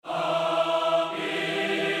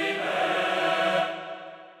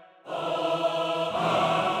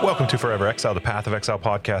Welcome to Forever Exile, the Path of Exile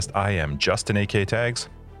podcast. I am Justin, a.k.a. Tags.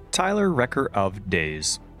 Tyler, Wrecker of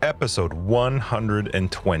Days. Episode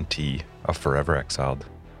 120 of Forever Exiled.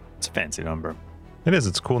 It's a fancy number. It is.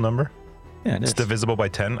 It's a cool number. Yeah, it's divisible by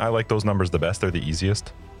 10. I like those numbers the best. They're the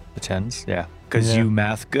easiest. The tens, yeah. Because you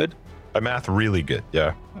math good? I math really good,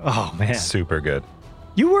 yeah. Oh, man. Super good.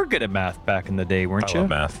 You were good at math back in the day, weren't you? I love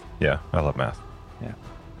math. Yeah, I love math. Yeah.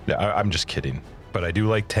 Yeah, I'm just kidding. But I do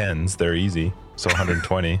like tens. They're easy. So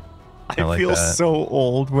 120. I like feel that. so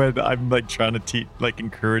old when I'm like trying to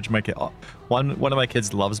encourage my kid. One of my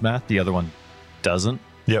kids loves math, the other one doesn't.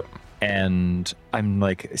 Yep. And I'm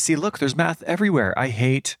like, see, look, there's math everywhere. I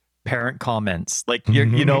hate parent comments. Like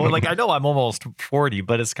you know, like I know I'm almost 40,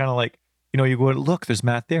 but it's kind of like, you know, you go, look, there's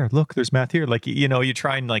math there. Look, there's math here. Like, you know, you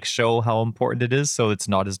try and like show how important it is so it's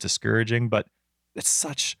not as discouraging. But it's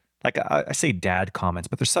such like I say dad comments,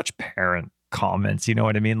 but there's such parent comments. You know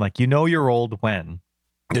what I mean? Like, you know, you're old when.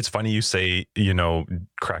 It's funny you say, you know,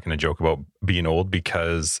 cracking a joke about being old,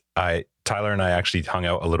 because Tyler and I actually hung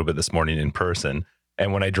out a little bit this morning in person.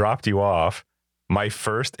 And when I dropped you off, my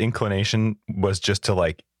first inclination was just to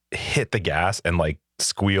like hit the gas and like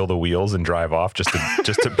squeal the wheels and drive off just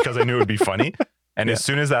to because I knew it would be funny. And as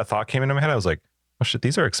soon as that thought came into my head, I was like, oh shit,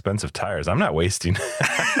 these are expensive tires. I'm not wasting.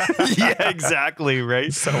 Yeah, exactly.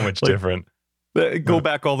 Right. So much different. Go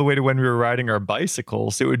back all the way to when we were riding our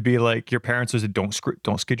bicycles. It would be like your parents would say, don't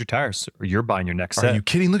skid your tires or you're buying your next set. Are you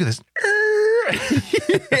kidding? Look at this.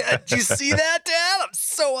 Yeah, did you see that, Dad? I'm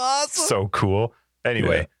so awesome. So cool.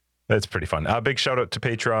 Anyway, that's pretty fun. Big shout out to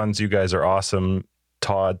patrons. You guys are awesome.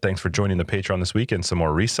 Todd, thanks for joining the Patreon this week, and some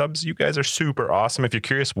more resubs. You guys are super awesome. If you're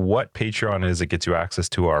curious what Patreon is, it gets you access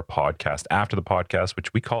to our podcast after the podcast,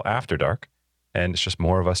 which we call After Dark. And it's just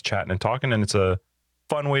more of us chatting and talking. And it's a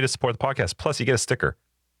fun way to support the podcast. Plus, you get a sticker.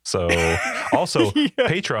 So also,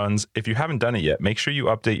 patrons, if you haven't done it yet, make sure you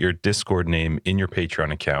update your Discord name in your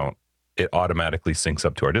Patreon account. It automatically syncs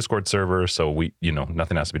up to our Discord server. So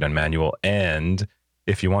nothing has to be done manual. And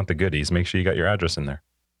if you want the goodies, make sure you got your address in there.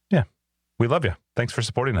 Yeah. We love you. Thanks for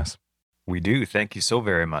supporting us. We do. Thank you so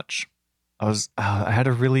very much. I had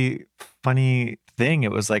a really funny thing. It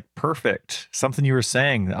was like perfect. Something you were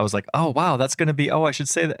saying. I was like, oh, wow, that's going to be, I should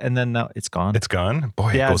say that. And then now it's gone. It's gone?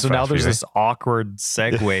 Boy, yeah. So now there's this awkward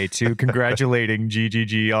segue to congratulating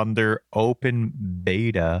GGG on their open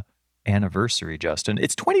beta anniversary, Justin.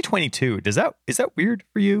 It's 2022. Is that weird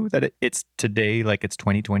for you that it's today, like it's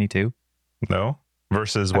 2022? No.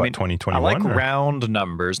 Versus 2021? I like round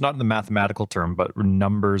numbers, not in the mathematical term, but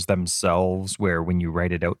numbers themselves, where when you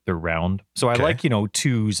write it out, they're round. So I like,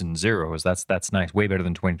 twos and zeros. That's nice. Way better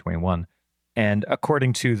than 2021. And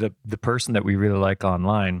according to the person that we really like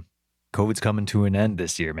online, COVID's coming to an end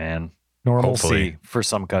this year, man. Normalcy for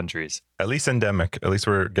some countries. At least endemic. At least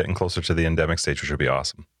we're getting closer to the endemic stage, which would be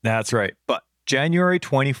awesome. That's right. But January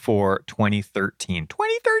 24, 2013.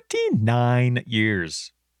 2013, 9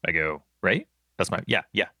 years ago, right? That's my, yeah.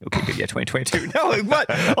 Okay, good. Yeah, 2022. No, what?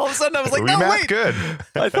 All of a sudden I was like, no, wait. Good.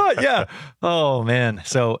 I thought, yeah. Oh, man.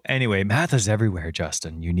 So anyway, math is everywhere,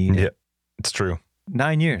 Justin. You need it. Yeah, it's true.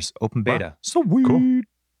 9 years, open beta. Wow. So weird. Cool.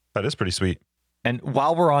 That is pretty sweet. And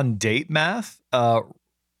while we're on date math, our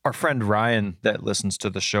friend Ryan that listens to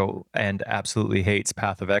the show and absolutely hates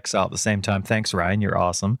Path of Exile at the same time. Thanks, Ryan. You're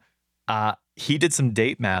awesome. He did some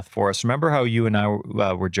date math for us. Remember how you and I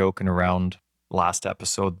were joking around last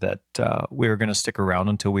episode that we were going to stick around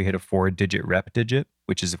until we hit a 4-digit rep digit,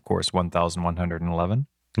 which is of course 1,111.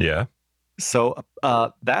 Yeah. So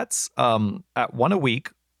that's at one a week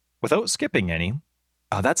without skipping any.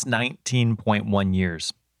 That's 19.1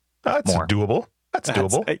 years. That's more. Doable. That's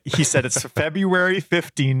doable. He said it's February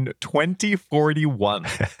 15, 2041.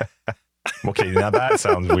 Okay, now that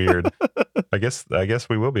sounds weird. I guess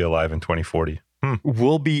we will be alive in 2040.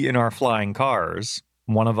 We'll be in our flying cars.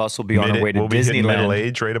 One of us will be on our way to Disneyland. We'll be hitting middle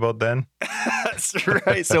age right about then. That's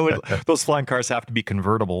right. So those flying cars have to be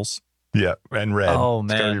convertibles. Yeah, and red. Oh,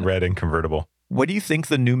 man. It's got to be red and convertible. What do you think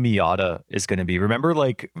the new Miata is going to be? Remember,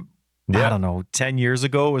 like, I don't know, 10 years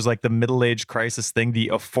ago, it was like the middle-age crisis thing. The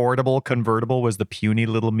affordable convertible was the puny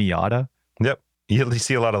little Miata. Yep. You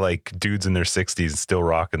see a lot of like dudes in their 60s still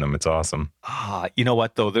rocking them. It's awesome. You know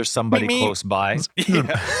what, though? There's somebody close by.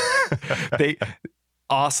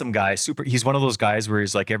 Awesome guy. Super. He's one of those guys where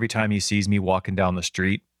he's like, every time he sees me walking down the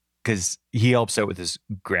street, because he helps out with his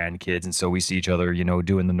grandkids. And so we see each other,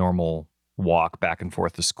 doing the normal walk back and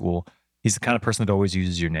forth to school. He's the kind of person that always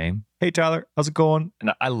uses your name. Hey, Tyler, how's it going?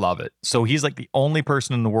 And I love it. So he's like the only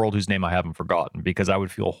person in the world whose name I haven't forgotten, because I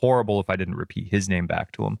would feel horrible if I didn't repeat his name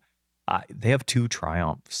back to him. They have 2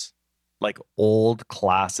 Triumphs. like old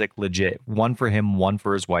classic, legit. One for him, one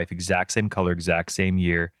for his wife, exact same color, exact same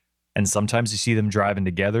year. And sometimes you see them driving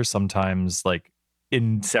together, sometimes like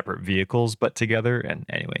in separate vehicles, but together. And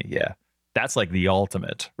anyway, yeah, that's like the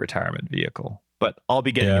ultimate retirement vehicle. But I'll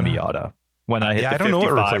be getting a Miata when I hit the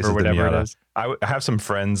 55 or whatever it is. I have some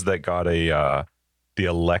friends that got the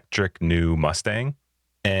electric new Mustang,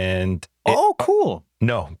 and cool.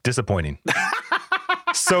 No, disappointing.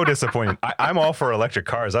 So disappointing. I'm all for electric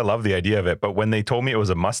cars. I love the idea of it, but when they told me it was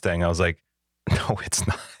a Mustang, I was like, no, it's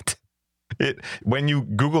not. When you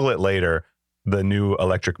Google it later, the new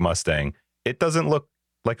electric Mustang, it doesn't look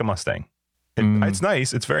like a Mustang. It's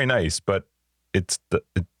nice. It's very nice, but it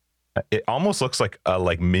almost looks like a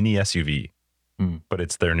mini SUV, but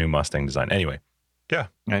it's their new Mustang design. Anyway, yeah,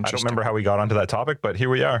 I don't remember how we got onto that topic, but here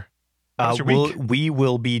we are. We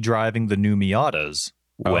will be driving the new Miatas.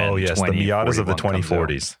 The Miatas of the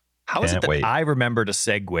 2040s. How is it that I remembered a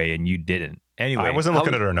segue and you didn't? Anyway, I wasn't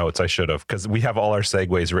looking at our notes. I should have, because we have all our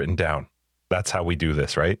segues written down. That's how we do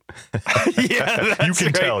this, right? Yeah, you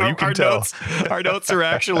can tell. You can tell. Our notes are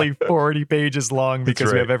actually 40 pages long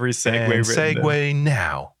because we have every segue written. Segue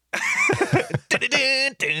now.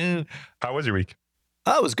 How was your week?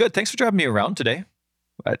 Oh, it was good. Thanks for driving me around today.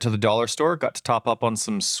 To the dollar store, got to top up on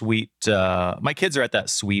some sweet. My kids are at that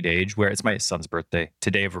sweet age where it's my son's birthday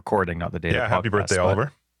today of recording, not the day. Yeah, of happy birthday,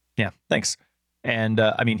 Oliver. Yeah, thanks. And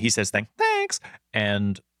I mean, he says thanks,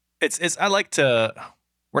 and it's. I like to.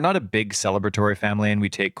 We're not a big celebratory family, and we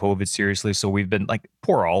take COVID seriously. So we've been like,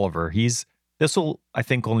 poor Oliver. This will, I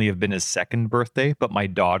think, only have been his second birthday. But my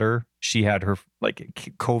daughter, she had her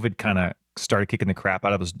COVID kind of started kicking the crap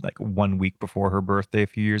out of us 1 week before her birthday a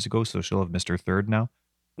few years ago. So she'll have missed her third now.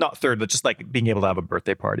 Not third, but just being able to have a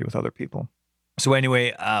birthday party with other people. So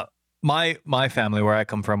anyway, my family, where I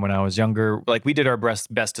come from when I was younger, we did our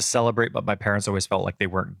best to celebrate, but my parents always felt like they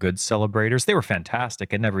weren't good celebrators. They were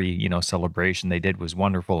fantastic, and every celebration they did was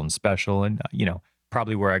wonderful and special, and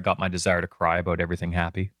probably where I got my desire to cry about everything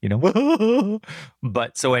happy.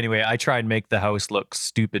 But so anyway, I try and make the house look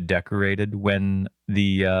stupid decorated when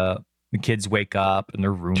the kids wake up and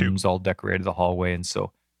their rooms all decorated, the hallway, and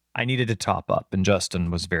so I needed to top up, and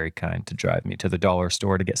Justin was very kind to drive me to the dollar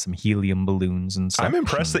store to get some helium balloons and stuff. I'm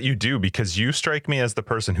impressed that you do, because you strike me as the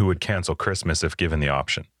person who would cancel Christmas if given the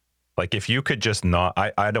option. If you could just not,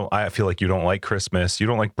 I feel like you don't like Christmas, you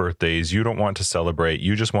don't like birthdays, you don't want to celebrate,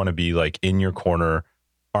 you just want to be in your corner,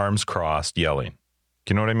 arms crossed, yelling.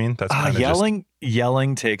 You know what I mean? That's kind of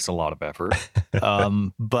yelling takes a lot of effort.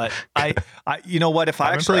 But I you know what?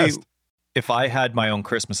 If I had my own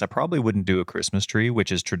Christmas, I probably wouldn't do a Christmas tree,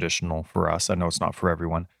 which is traditional for us. I know it's not for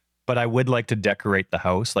everyone, but I would like to decorate the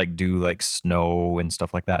house, do snow and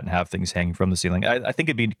stuff like that, and have things hanging from the ceiling. I think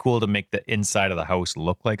it'd be cool to make the inside of the house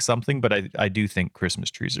look like something, but I do think Christmas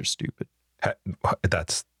trees are stupid.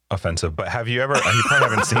 That's offensive, but have you probably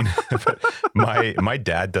haven't seen, but my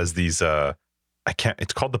dad does these,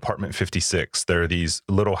 it's called Apartment 56. There are these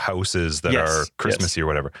little houses that are Christmassy or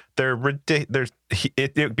whatever. They're ridiculous.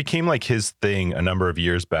 It became his thing a number of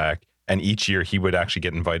years back. And each year he would actually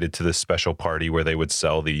get invited to this special party where they would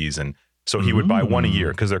sell these. And so he would buy one a year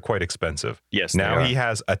because they're quite expensive. Yes. Now he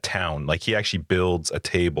has a town. He actually builds a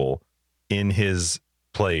table in his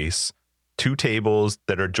place, 2 tables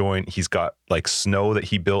that are joined. He's got snow that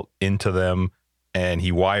he built into them, and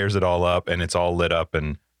he wires it all up, and it's all lit up.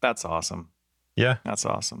 And that's awesome. Yeah, that's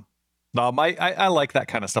awesome. No, I like that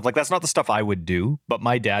kind of stuff. That's not the stuff I would do, but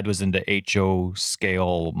my dad was into HO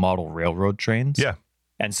scale model railroad trains. Yeah.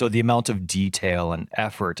 And so the amount of detail and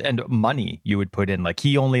effort and money you would put in,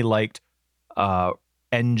 he only liked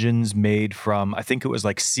engines made from, I think it was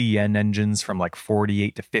CN engines from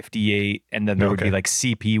 48 to 58. And then there would be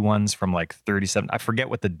CP ones from 37. I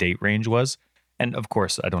forget what the date range was. And of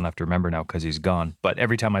course, I don't have to remember now because he's gone. But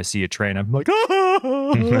every time I see a train, I'm like,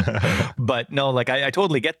 ah! But no, I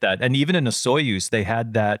totally get that. And even in a Soyuz, they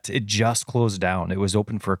had that. It just closed down. It was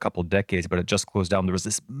open for a couple decades, but it just closed down. There was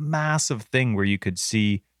this massive thing where you could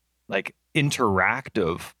see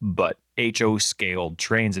interactive, but HO scaled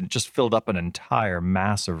trains, and it just filled up an entire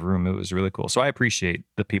massive room. It was really cool. So I appreciate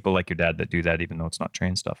the people like your dad that do that, even though it's not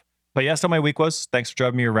train stuff. But yeah, so my week was. Thanks for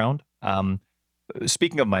driving me around.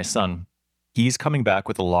 Speaking of my son, he's coming back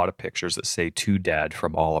with a lot of pictures that say "To Dad"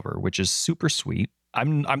 from Oliver, which is super sweet.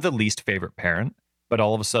 I'm the least favorite parent, but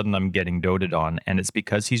all of a sudden I'm getting doted on, and it's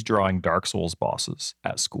because he's drawing Dark Souls bosses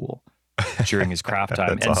at school during his craft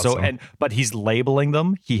time. And awesome. But he's labeling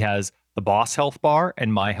them. He has the boss health bar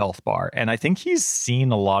and my health bar, and I think he's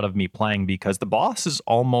seen a lot of me playing because the boss is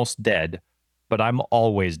almost dead, but I'm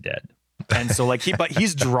always dead. And so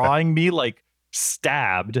he's drawing me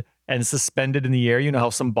stabbed and suspended in the air. You know how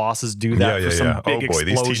some bosses do that for some big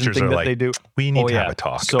explosion thing that they do. We need to have a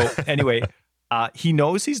talk. So anyway, he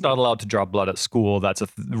knows he's not allowed to draw blood at school. That's a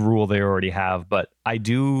rule they already have. But I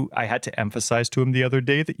had to emphasize to him the other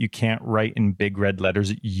day that you can't write in big red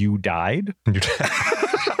letters, "You died."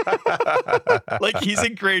 Like he's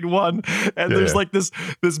in grade 1 and there's like this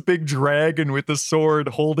big dragon with the sword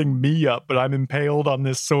holding me up, but I'm impaled on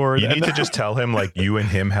this sword. You need to just tell him like you and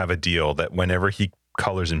him have a deal that whenever he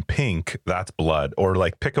colors in pink, that's blood, or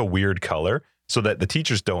like pick a weird color so that the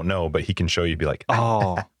teachers don't know, but he can show you, be like,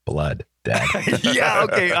 oh, blood, Dad. Yeah,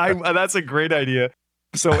 okay. That's a great idea.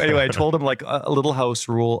 So anyway, I told him like a little house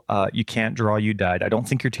rule. You can't draw "You died." I don't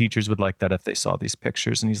think your teachers would like that if they saw these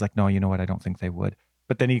pictures. And he's like, no, you know what? I don't think they would.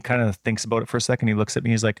 But then he kind of thinks about it for a second. He looks at me.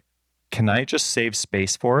 He's like, can I just save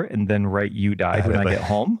space for it and then write "You died" when I get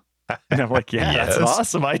home? And I'm like, yeah, yes. That's an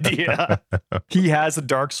awesome idea. He has a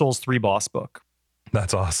Dark Souls 3 boss book.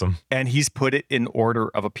 That's awesome. And he's put it in order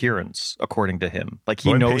of appearance, according to him. Like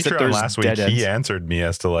he knows that there's last week, he answered me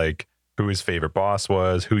as to like who his favorite boss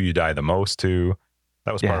was, who you die the most to.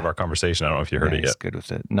 That was part of our conversation. I don't know if you heard it yet. He's good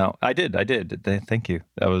with it. No, I did. Thank you.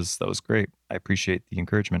 That was great. I appreciate the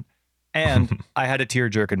encouragement. And I had a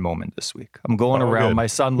tear-jerking moment this week. I'm going around. Good. My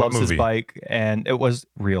son loves his bike, and it was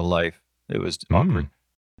real life. It was awkward.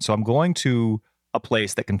 So I'm going to a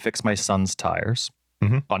place that can fix my son's tires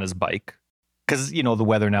on his bike. Because, you know, the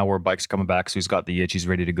weather now where bikes are coming back, so he's got the itch, he's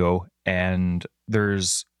ready to go. And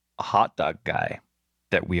there's a hot dog guy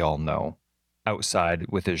that we all know outside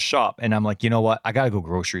with his shop. And I'm like, you know what? I got to go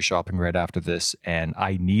grocery shopping right after this. And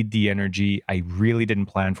I need the energy. I really didn't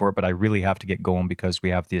plan for it, but I really have to get going because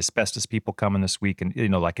we have the asbestos people coming this week. And, you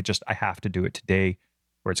know, like I have to do it today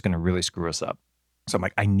or it's going to really screw us up. So I'm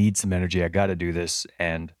like, I need some energy. I got to do this.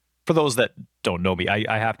 And for those that don't know me,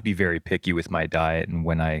 I have to be very picky with my diet and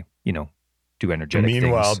when I, you know, do energetic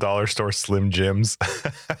Meanwhile, things. dollar store Slim Jims.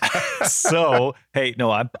 So, hey,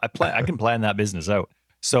 no, I can plan that business out.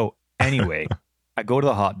 So anyway, I go to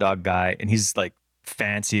the hot dog guy and he's like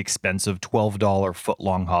fancy, expensive, $12 foot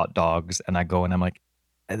long hot dogs. And I go and I'm like,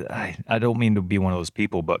 I don't mean to be one of those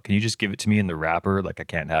people, but can you just give it to me in the wrapper? Like I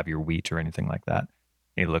can't have your wheat or anything like that.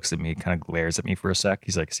 And he looks at me, kind of glares at me for a sec.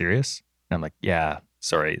 He's like, serious? And I'm like, yeah,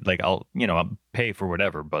 sorry. Like I'll pay for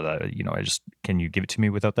whatever, but can you give it to me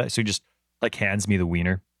without that? So he just like hands me the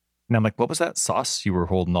wiener. And I'm like, what was that sauce you were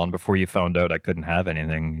holding on before you found out I couldn't have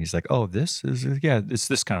anything? He's like, oh, it's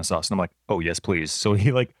this kind of sauce. And I'm like, oh, yes, please. So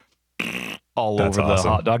he like all over the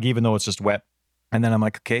hot dog, even though it's just wet. And then I'm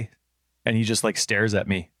like, okay. And he just like stares at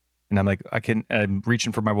me. And I'm like, I'm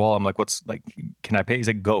reaching for my wallet. I'm like, can I pay? He's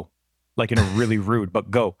like, go. Like in a really rude, but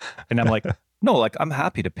go. And I'm like, no, like I'm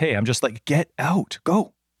happy to pay. I'm just like, get out,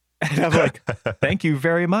 go. And I'm like, thank you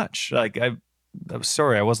very much. Like I'm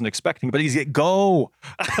sorry, I wasn't expecting, but he's like, go.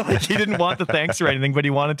 Like he didn't want the thanks or anything, but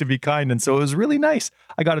he wanted to be kind. And so it was really nice.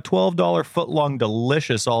 I got a $12 foot long,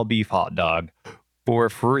 delicious all beef hot dog for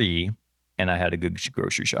free. And I had a good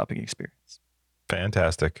grocery shopping experience.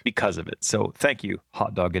 Fantastic. Because of it. So thank you,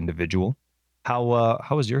 hot dog individual. How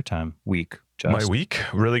was your week, Just? My week?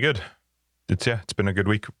 Really good. It's been a good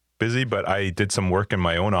week. Busy, but I did some work in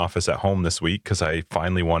my own office at home this week because I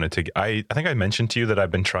finally wanted to. I think I mentioned to you that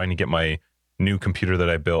I've been trying to get my new computer that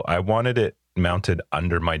I built. I wanted it mounted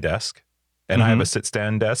under my desk, and I have a sit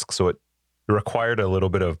stand desk, so it required a little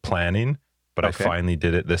bit of planning. But I finally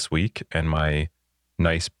did it this week, and my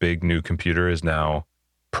nice big new computer is now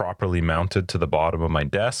properly mounted to the bottom of my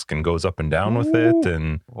desk and goes up and down with it.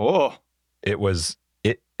 And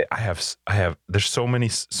I have, there's so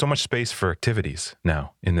much space for activities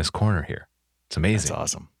now in this corner here. It's amazing. That's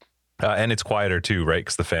awesome. And it's quieter too, right?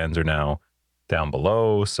 Because the fans are now down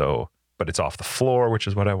below. But it's off the floor, which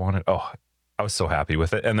is what I wanted. Oh, I was so happy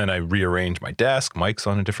with it. And then I rearranged my desk. Mike's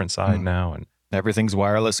on a different side now. And everything's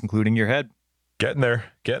wireless, including your head. Getting there.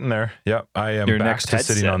 Yep. I am back to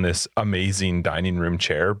sitting on this amazing dining room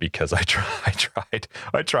chair because I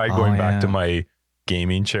tried going back to my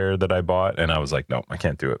gaming chair that I bought, and I was like, no, I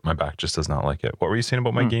can't do it. My back just does not like it. What were you saying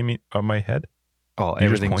about my gaming on my head? Oh,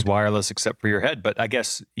 everything's wireless except for your head. But I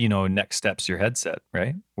guess, next step's your headset,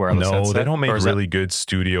 right? Wireless headset. They don't make really good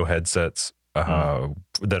studio headsets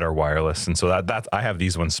that are wireless. And so that I have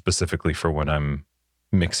these ones specifically for when I'm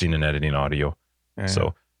mixing and editing audio. Yeah.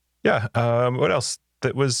 So what else?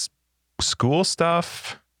 That was school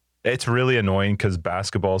stuff. It's really annoying because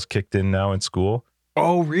basketball's kicked in now in school.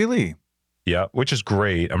 Oh, really? Yeah, which is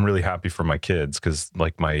great. I'm really happy for my kids because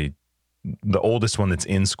like the oldest one that's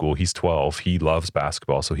in school, he's 12. He loves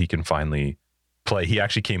basketball, so he can finally play. He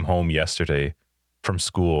actually came home yesterday from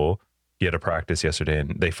school. He had a practice yesterday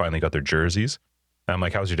and they finally got their jerseys. And I'm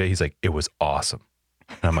like, how's your day? He's like, it was awesome.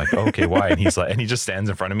 And I'm like, okay, why? And he's like, and he just stands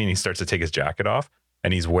in front of me and he starts to take his jacket off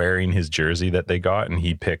and he's wearing his jersey that they got. And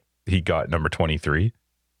he got number 23.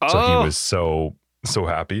 So he was so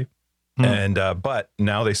happy. And, but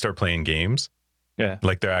now they start playing games. Yeah.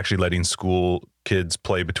 Like they're actually letting school kids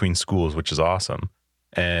play between schools, which is awesome.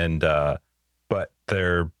 And, but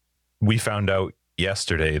we found out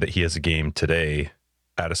yesterday that he has a game today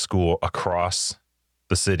at a school across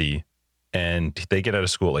the city, and they get out of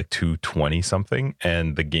school at like 2:20 something,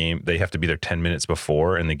 and the game, they have to be there 10 minutes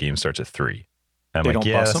before, and the game starts at 3. And I'm like,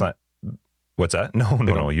 yeah, that's not, what's that? No.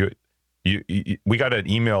 We got an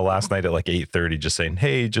email last night at like 8:30 just saying,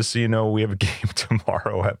 hey, just so you know, we have a game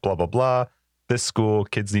tomorrow at blah, blah, blah. This school,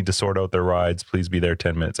 kids need to sort out their rides. Please be there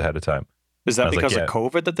 10 minutes ahead of time. Is that because of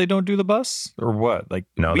COVID that they don't do the bus or what? Like,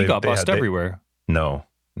 no, we got bussed everywhere. No,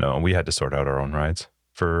 we had to sort out our own rides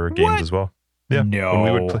for games as well. Yeah. No.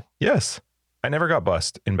 When we would play. Yes. I never got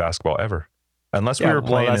bussed in basketball ever. Unless we were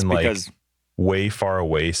playing in like way far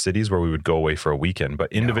away cities where we would go away for a weekend.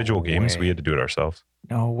 But individual games, we had to do it ourselves.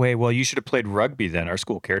 No way. Well, you should have played rugby then. Our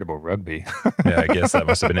school cared about rugby. Yeah, I guess that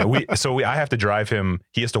must have been it. I have to drive him.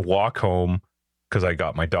 He has to walk home because I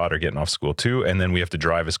got my daughter getting off school too. And then we have to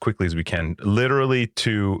drive as quickly as we can, literally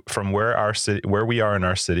from where we are in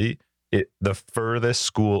our city. The furthest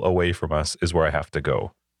school away from us is where I have to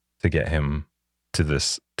go to get him to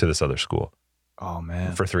this other school. Oh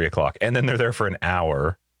man. For 3:00. And then they're there for an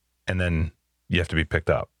hour and then you have to be picked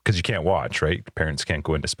up because you can't watch, right? Parents can't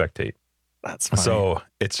go in to spectate. That's funny. So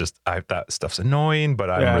it's just, that stuff's annoying, but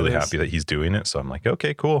I'm really happy that he's doing it. So I'm like,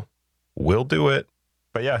 okay, cool. We'll do it.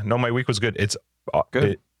 But yeah, no, my week was good. It's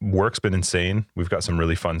good. Work's been insane. We've got some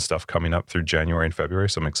really fun stuff coming up through January and February.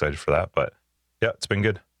 So I'm excited for that. But yeah, it's been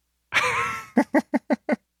good.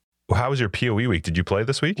 How was your PoE week? Did you play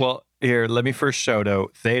this week? Well, here, let me first shout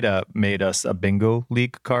out. Theta made us a bingo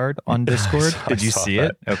league card on Discord. Did you see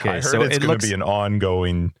it? Okay, I heard it's going to be an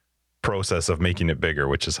ongoing process of making it bigger,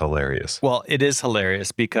 which is hilarious. Well, it is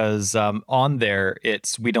hilarious because on there,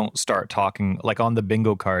 we don't start talking, like on the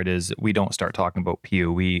bingo card we don't start talking about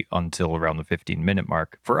PoE until around the 15-minute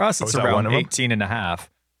mark. For us, it's around 18 and a half.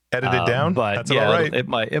 Edited down? But that's yeah, all right.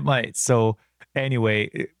 It might. So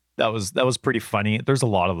anyway, that was pretty funny. There's a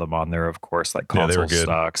lot of them on there, of course, like console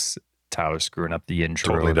stocks, Tyler screwing up the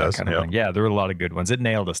intro. Totally does. Kind of thing. Yeah, there were a lot of good ones. It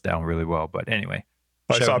nailed us down really well. But anyway.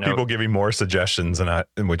 I saw people giving more suggestions,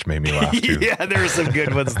 which made me laugh too. Yeah, there were some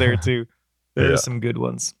good ones there too. There are some good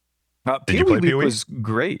ones. Did you play PoE? Was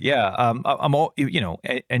great. Yeah, I'm all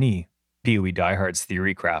any PoE diehards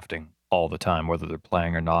theory crafting all the time, whether they're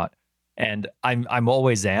playing or not. And I'm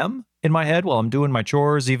always in my head while I'm doing my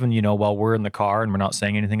chores, even while we're in the car and we're not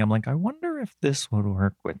saying anything. I'm like, I wonder if this would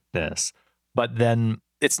work with this. But then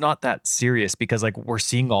it's not that serious because like we're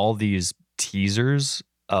seeing all these teasers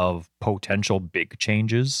of potential big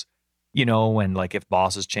changes, and like if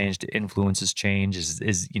bosses change, influences change,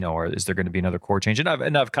 or is there going to be another core change? And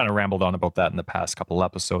I've kind of rambled on about that in the past couple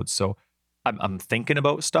episodes. So I'm thinking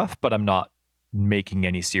about stuff, but I'm not making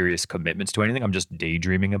any serious commitments to anything. I'm just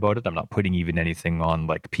daydreaming about it. I'm not putting even anything on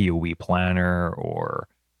like PoE Planner or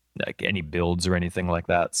like any builds or anything like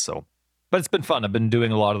that. So, but it's been fun. I've been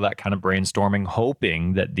doing a lot of that kind of brainstorming,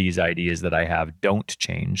 hoping that these ideas that I have don't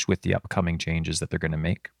change with the upcoming changes that they're going to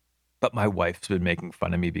make. But my wife's been making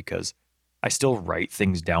fun of me because I still write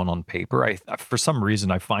things down on paper. For some reason,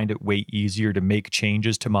 I find it way easier to make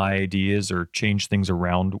changes to my ideas or change things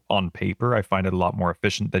around on paper. I find it a lot more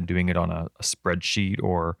efficient than doing it on a spreadsheet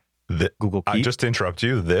or Google Keep. Just to interrupt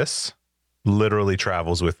you, this literally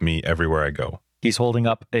travels with me everywhere I go. He's holding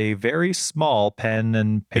up a very small pen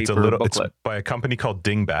and paper booklet. It's by a company called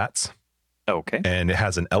Dingbats. Okay. And it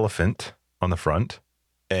has an elephant on the front.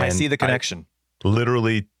 And I see the connection.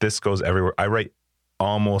 Literally, this goes everywhere. I write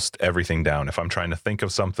almost everything down. If I'm trying to think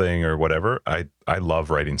of something or whatever, I love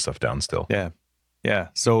writing stuff down still. Yeah.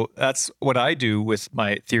 So that's what I do with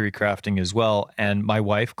my theory crafting as well. And my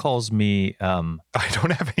wife calls me. I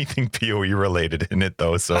don't have anything PoE related in it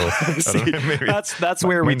though. So see, that's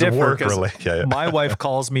where we differ. My wife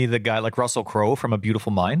calls me the guy like Russell Crowe from A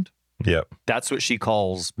Beautiful Mind. Yep. That's what she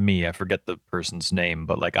calls me. I forget the person's name,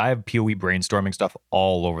 but like I have PoE brainstorming stuff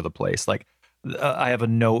all over the place. Like I have a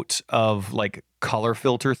note of like color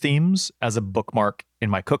filter themes as a bookmark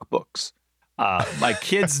in my cookbooks. My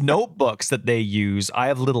kids' notebooks that they use, I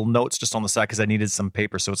have little notes just on the side because I needed some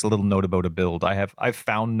paper. So it's a little note about a build. I've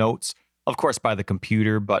found notes, of course, by the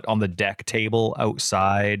computer, but on the deck table,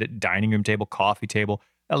 outside, dining room table, coffee table,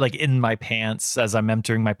 like in my pants as I'm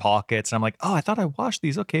emptying my pockets. And I'm like, oh, I thought I washed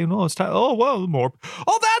these. Okay, no, it's time. Oh, well, more.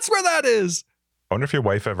 Oh, that's where that is. I wonder if your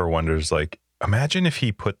wife ever wonders, like, imagine if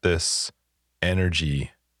he put this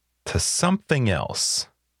energy to something else.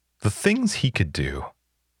 The things he could do.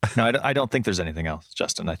 No, I don't think there's anything else,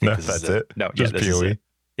 Justin. I think that's it. No, just this PoE. is it.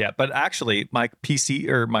 Yeah, but actually, my PC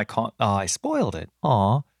or my I spoiled it.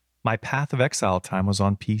 My Path of Exile time was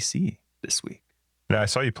on PC this week. Yeah, I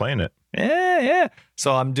saw you playing it. Yeah.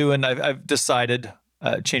 So I've decided,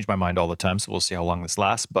 change my mind all the time, so we'll see how long this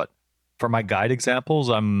lasts. But for my guide examples,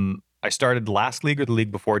 I started last league or the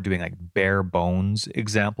league before doing like bare bones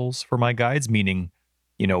examples for my guides, meaning,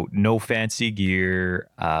 no fancy gear,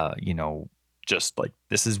 just like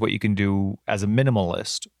this is what you can do as a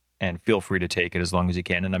minimalist, and feel free to take it as long as you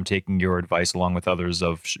can. And I'm taking your advice along with others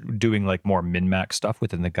of doing like more min-max stuff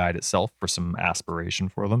within the guide itself for some aspiration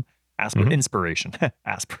for them. Inspiration.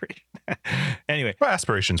 Aspiration. Anyway. Well,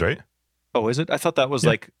 aspirations, right? Oh, is it? I thought that was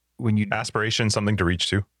like when you... Aspiration, something to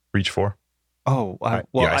reach for. Oh, I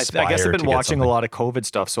guess I've been watching a lot of COVID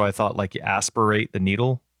stuff, so I thought like you aspirate the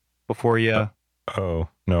needle before you... Oh,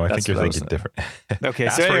 no, I think you're thinking different. Okay.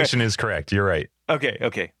 Aspiration is correct. You're right.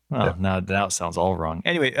 Okay. Well, now it sounds all wrong.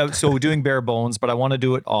 Anyway, so doing bare bones, but I want to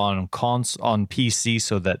do it on PC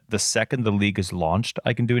so that the second the league is launched,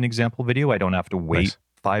 I can do an example video. I don't have to wait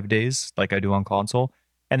 5 days like I do on console.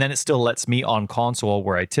 And then it still lets me on console,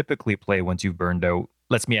 where I typically play once you've burned out,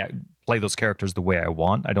 lets me play those characters the way I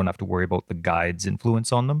want. I don't have to worry about the guide's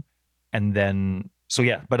influence on them. And then,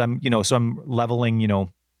 but I'm leveling,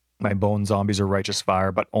 my bone zombies are righteous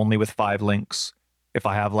fire, but only with 5 links. If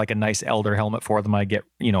I have like a nice elder helmet for them, I get,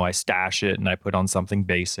 I stash it and I put on something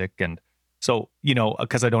basic. And so,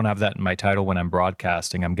 because I don't have that in my title when I'm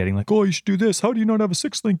broadcasting, I'm getting like, oh, you should do this. How do you not have a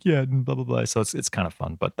 6 link yet? And blah, blah, blah. So it's kind of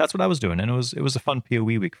fun, but that's what I was doing. And it was a fun PoE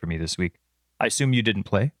week for me this week. I assume you didn't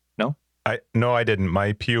play? No? No, I didn't.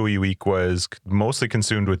 My PoE week was mostly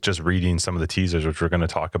consumed with just reading some of the teasers, which we're going to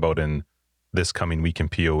talk about in this coming week in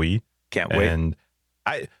PoE. Can't wait. And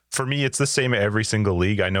for me, it's the same at every single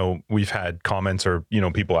league. I know we've had comments or,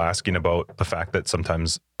 people asking about the fact that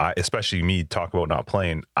sometimes especially me, talk about not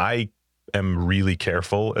playing. I am really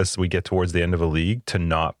careful as we get towards the end of a league to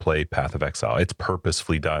not play Path of Exile. It's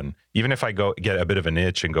purposefully done. Even if I get a bit of an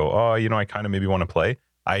itch and go, I kind of maybe want to play,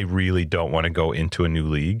 I really don't want to go into a new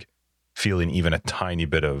league feeling even a tiny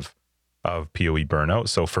bit of PoE burnout.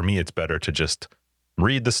 So for me, it's better to just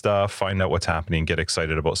read the stuff, find out what's happening, get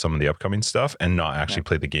excited about some of the upcoming stuff, and not actually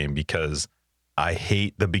play the game, because I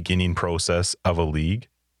hate the beginning process of a league.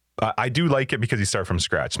 I do like it because you start from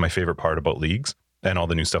scratch. It's my favorite part about leagues and all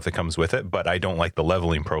the new stuff that comes with it, but I don't like the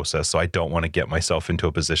leveling process. So I don't want to get myself into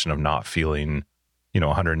a position of not feeling,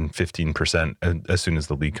 115% as soon as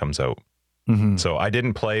the league comes out. Mm-hmm. So I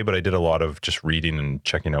didn't play, but I did a lot of just reading and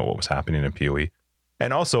checking out what was happening in PoE.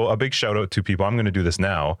 And also a big shout out to people. I'm going to do this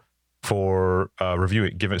now for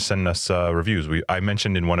reviewing, sending us reviews. I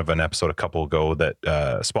mentioned in an episode a couple ago that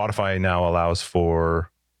Spotify now allows for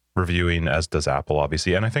reviewing, as does Apple,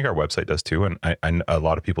 obviously, and I think our website does too. And a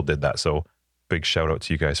lot of people did that. So big shout out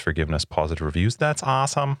to you guys for giving us positive reviews. That's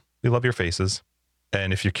awesome. We love your faces.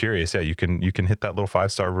 And if you're curious, you can hit that little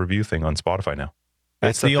 5-star review thing on Spotify now.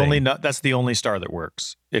 That's the only star that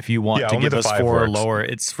works. If you want to give us 4 or lower,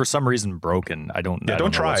 it's for some reason broken.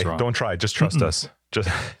 Don't try. Don't try. Just trust us. Just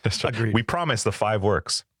try. Agreed. We promise the 5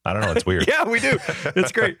 works. I don't know. It's weird. Yeah, we do.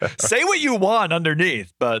 It's great. Say what you want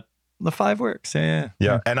underneath, but the 5 works. Yeah.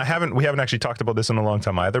 And we haven't actually talked about this in a long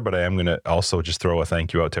time either, but I am going to also just throw a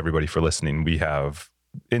thank you out to everybody for listening. We have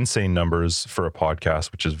insane numbers for a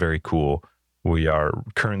podcast, which is very cool. We are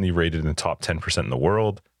currently rated in the top 10% in the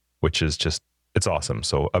world, which is just, it's awesome.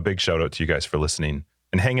 So a big shout out to you guys for listening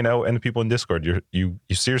and hanging out, and the people in Discord. You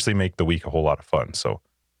seriously make the week a whole lot of fun. So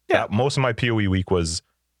most of my PoE week was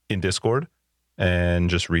in Discord and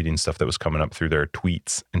just reading stuff that was coming up through their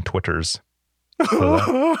tweets and Twitters. So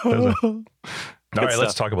all right,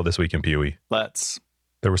 let's talk about this week in PoE.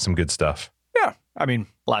 There was some good stuff. Yeah. I mean,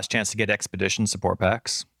 last chance to get expedition support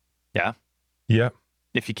packs. Yeah. Yeah.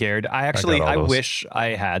 If you cared. I wish I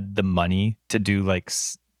had the money to do the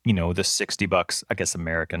 $60, I guess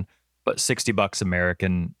American, but $60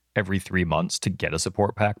 American every 3 months to get a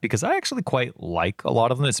support pack, because I actually quite like a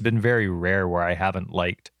lot of them. It's been very rare where I haven't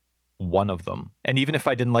liked one of them. And even if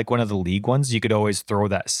I didn't like one of the league ones, you could always throw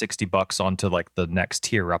that $60 onto like the next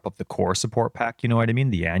tier up of the core support pack. You know what I mean?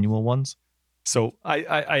 The annual ones. So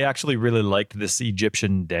I actually really liked this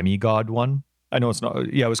Egyptian demigod one. I know it's not,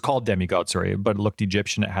 it was called demigod, sorry, but it looked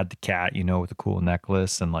Egyptian. It had the cat, with the cool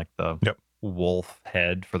necklace and like the wolf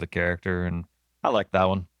head for the character. And I like that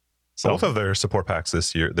one. So, both of their support packs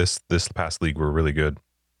this year, this past league, were really good.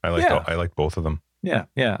 I liked both of them. Yeah.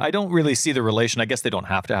 I don't really see the relation. I guess they don't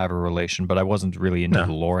have to have a relation, but I wasn't really into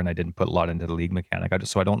the lore, and I didn't put a lot into the league mechanic.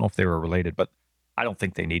 So I don't know if they were related, but I don't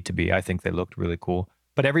think they need to be. I think they looked really cool.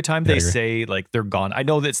 But every time they say like they're gone, I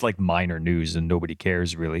know that's like minor news and nobody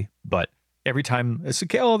cares really. But every time it's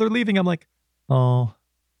okay, oh, they're leaving, I'm like, oh,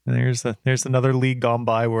 there's another league gone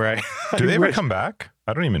by where I do they ever come back?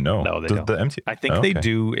 I don't even know. No, they don't. I think they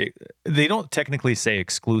do. They don't technically say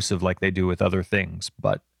exclusive like they do with other things,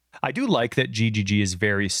 but I do like that GGG is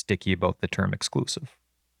very sticky about the term exclusive.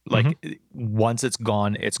 Like once it's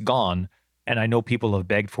gone, it's gone. And I know people have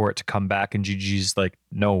begged for it to come back, and GGG's like,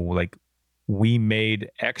 no, like we made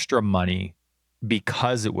extra money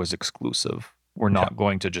because it was exclusive. We're not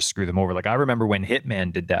going to just screw them over. Like I remember when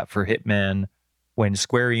Hitman did that for Hitman, when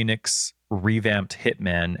Square Enix revamped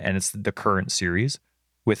Hitman, and it's the current series.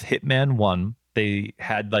 With Hitman 1, they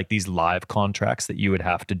had like these live contracts that you would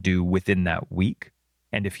have to do within that week.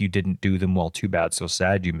 And if you didn't do them, well, too bad, so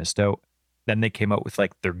sad, you missed out. Then they came out with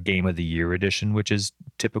like their Game of the Year edition, which is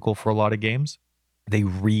typical for a lot of games. They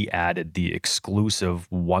re-added the exclusive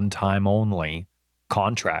one-time only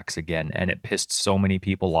contracts again, and it pissed so many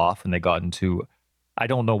people off, and they got into, I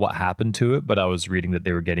don't know what happened to it, but I was reading that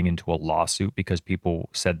they were getting into a lawsuit because people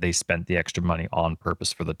said they spent the extra money on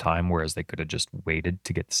purpose for the time, whereas they could have just waited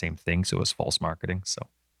to get the same thing. So it was false marketing. So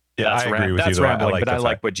yeah, I agree with you. That's rambling, but I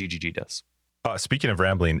like what GGG does. Speaking of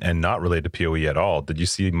rambling and not related to PoE at all, did you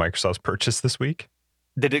see Microsoft's purchase this week?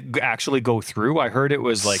 Did it actually go through? I heard it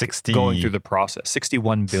was like going through the process.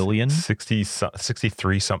 61 billion?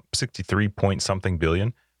 63 point something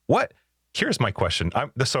billion. What? Here's my question.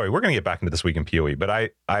 Sorry, we're going to get back into this week in PoE,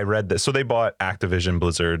 but I read this. So they bought Activision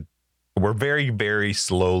Blizzard. We're very, very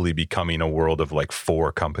slowly becoming a world of like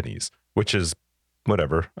 4 companies, which is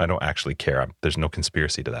whatever. I don't actually care. There's no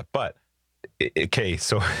conspiracy to that. But, okay,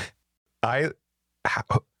 so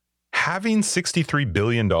having $63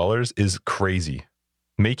 billion is crazy.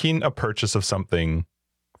 Making a purchase of something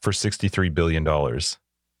for $63 billion,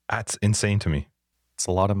 that's insane to me. It's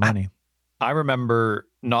a lot of money. I remember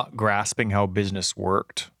not grasping how business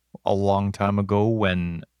worked a long time ago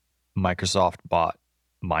when Microsoft bought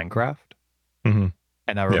Minecraft. Mm-hmm.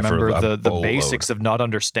 And I remember the basics of not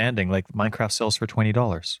understanding, like Minecraft sells for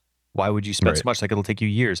 $20. Why would you spend so much? Like it'll take you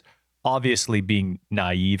years. Obviously being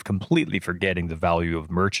naive, completely forgetting the value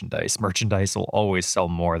of merchandise. Merchandise will always sell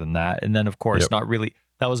more than that. And then of course, not really,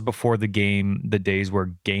 that was before the days where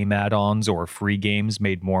game add-ons or free games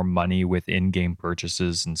made more money with in-game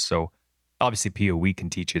purchases. And so obviously PoE can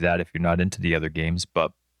teach you that if you're not into the other games.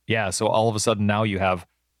 But yeah, so all of a sudden now you have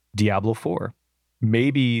Diablo 4.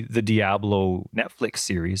 Maybe the Diablo Netflix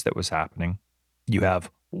series that was happening. You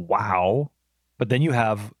have WoW, but then you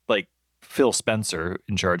have like Phil Spencer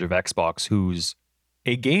in charge of Xbox, who's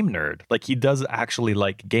a game nerd. Like he does actually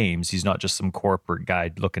like games. He's not just some corporate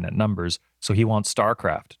guy looking at numbers. So he wants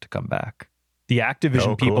StarCraft to come back. The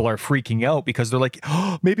Activision people are freaking out because they're like,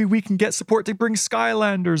 oh, maybe we can get support to bring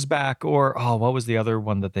Skylanders back. Or, oh, what was the other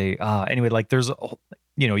one that they, anyway, like there's,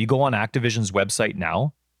 you go on Activision's website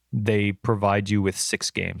now, they provide you with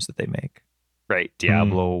 6 games that they make, right?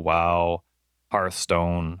 Diablo, WoW,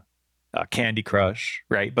 Hearthstone, Candy Crush,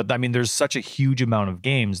 right? But I mean, there's such a huge amount of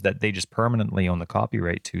games that they just permanently own the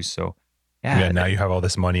copyright to. So yeah, now you have all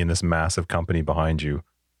this money and this massive company behind you.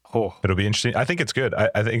 Oh, it'll be interesting. I think it's good. I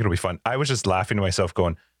think it'll be fun. I was just laughing to myself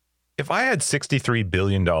going, if I had $63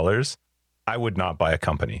 billion, I would not buy a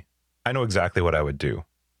company. I know exactly what I would do.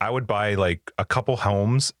 I would buy like a couple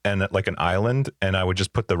homes and like an island, and I would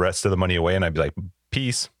just put the rest of the money away and I'd be like,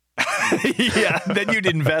 peace. Yeah, then you'd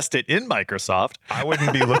invest it in Microsoft. I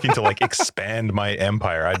wouldn't be looking to like expand my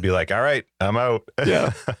empire. I'd be like, all right, I'm out.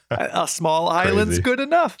 Yeah, a small island's good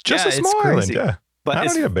enough. Just a small island, yeah. But I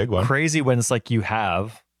don't need a big one. Crazy when it's like you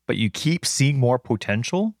have, but you keep seeing more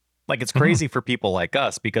potential. Like it's crazy for people like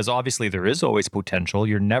us because obviously there is always potential.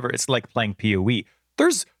 It's like playing PoE.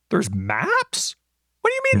 There's maps. What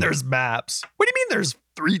do you mean there's maps? What do you mean there's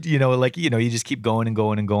 3, you just keep going and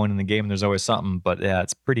going and going in the game and there's always something. But yeah,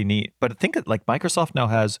 it's pretty neat. But think like Microsoft now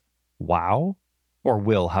has WoW or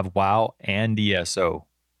will have WoW and ESO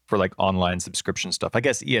for like online subscription stuff. I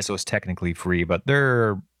guess ESO is technically free, but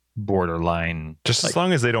they're borderline. Just as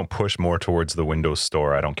long as they don't push more towards the Windows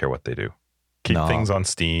Store, I don't care what they do. Keep things on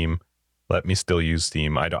Steam. Let me still use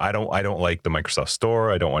Steam. I don't like the Microsoft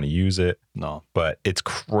Store. I don't want to use it. No, but it's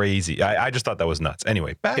crazy. I just thought that was nuts.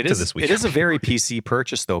 Anyway, back to this week. It is a very PC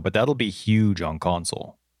purchase though, but that'll be huge on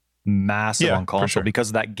console. Massive on console because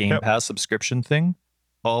of that Game Pass subscription thing.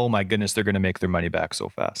 Oh my goodness, they're going to make their money back so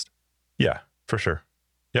fast. Yeah, for sure.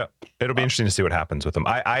 Yeah, it'll be interesting to see what happens with them.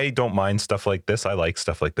 I don't mind stuff like this. I like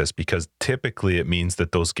stuff like this because typically it means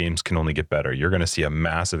that those games can only get better. You're going to see a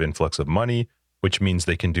massive influx of money, which means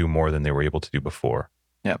they can do more than they were able to do before.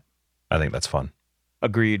 Yeah. I think that's fun.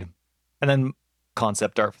 Agreed. And then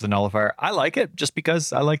concept art for the nullifier. I like it just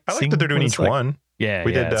because I like that they're doing each one. Yeah,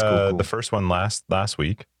 we did cool. the first one last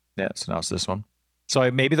week. Yeah, so now it's this one. So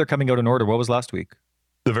maybe they're coming out in order. What was last week?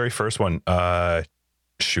 The very first one.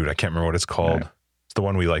 Shoot, I can't remember what it's called. Right. It's the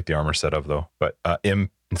one we like the armor set of, though. But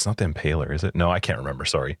it's not the Impaler, is it? No, I can't remember.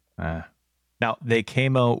 Sorry. Now they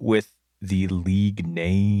came out with the League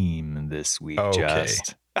name this week. Okay.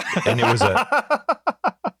 And it was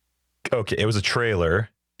it was a trailer.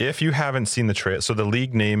 If you haven't seen the trailer, so the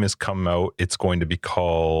League name has come out. It's going to be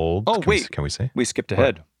called. Can we say? We skipped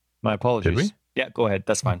ahead. What? My apologies. Did we? Yeah, go ahead.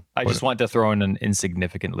 That's fine. I just wanted to throw in an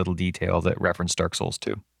insignificant little detail that referenced Dark Souls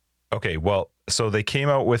 2. Okay, well, so they came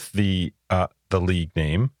out with the League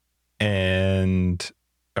name, and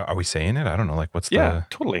are we saying it? I don't know. Like, what's the?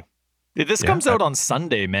 Totally. This comes out on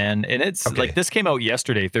Sunday, man, and it's like this came out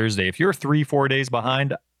yesterday, Thursday. If you're 3-4 days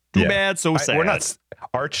behind, too bad, so sad. We're not.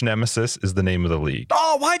 Arch Nemesis is the name of the League.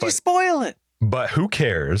 Oh, why'd you spoil it? But who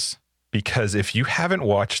cares? Because if you haven't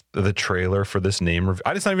watched the trailer for this name,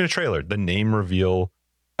 it's not even a trailer. The name reveal.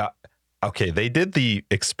 They did the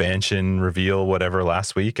expansion reveal, whatever,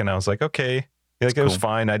 last week, and I was like, okay, it was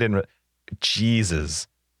fine. I didn't. Jesus,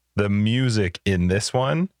 the music in this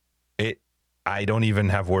one, I don't even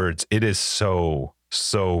have words. It is so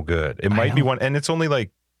good. It might be one, and it's only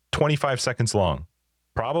like 25 seconds long.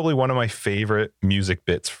 Probably one of my favorite music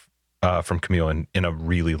bits from Camille in a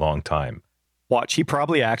really long time. Watch, he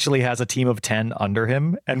probably actually has a team of 10 under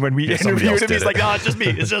him, and when we interviewed him, he's like, "No, it's just me.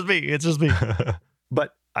 It's just me."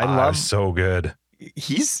 But I love so good.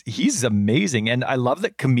 He's amazing, and I love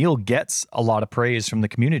that Camille gets a lot of praise from the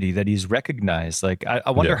community, that he's recognized. Like I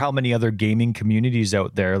wonder how many other gaming communities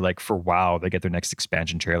out there, like for WoW, they get their next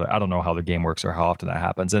expansion trailer. I don't know how the game works or how often that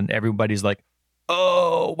happens, and everybody's like,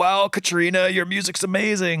 "Oh wow, Katrina, your music's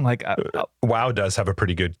amazing!" Like WoW does have a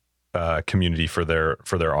pretty good community for their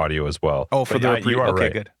audio as well. Oh, for their you are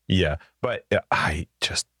right. Good. Yeah, but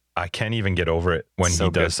I can't even get over it when he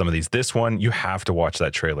does some of these. This one, you have to watch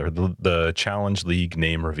that trailer. The Challenge League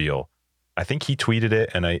name reveal. I think he tweeted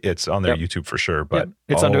it, and it's on their YouTube for sure. But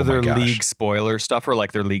it's under their League spoiler stuff, or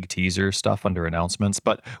like their League teaser stuff under announcements.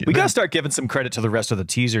 But we got to start giving some credit to the rest of the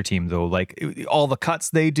teaser team, though. Like all the cuts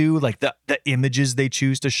they do, like the images they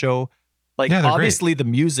choose to show. Like obviously the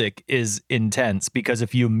music is intense, because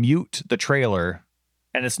if you mute the trailer,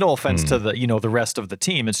 and it's no offense to the rest of the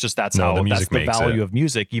team, it's just that's the value of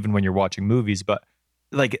music, even when you're watching movies. But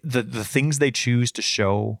like the things they choose to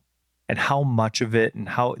show, and how much of it, and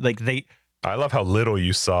how I love how little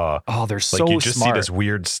you saw. Oh, they're so you just smart. see this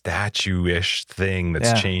weird statue-ish thing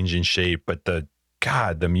that's changing shape, but the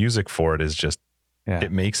music for it is just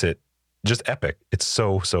it makes it just epic. It's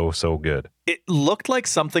so good. It looked like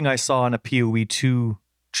something I saw in a PoE 2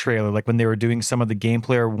 trailer, like when they were doing some of the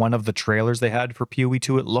gameplay, or one of the trailers they had for PoE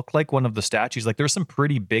 2. It looked like one of the statues. Like there's some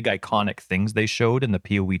pretty big iconic things they showed in the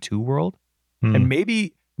PoE 2 world. And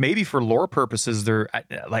maybe for lore purposes, they're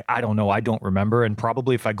like, I don't know, I don't remember. And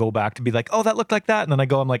probably if I go back to be like, oh, that looked like that, and then I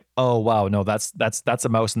go, I'm like, oh wow, no, that's a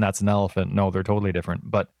mouse and that's an elephant. No, they're totally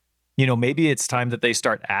different. But maybe it's time that they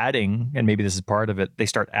start adding, and maybe this is part of it, they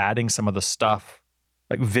start adding some of the stuff,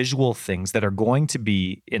 like visual things that are going to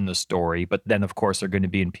be in the story, but then of course they're going to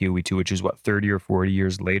be in PoE 2, which is 30 or 40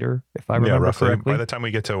 years later, if I remember roughly correctly. By the time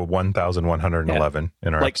we get to 1111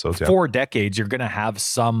 in our episodes, 4 decades, you're going to have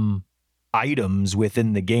some items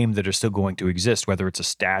within the game that are still going to exist, whether it's a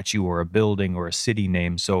statue or a building or a city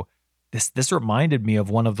name. So this reminded me of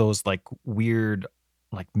one of those like weird,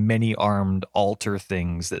 like many armed altar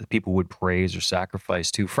things that people would praise or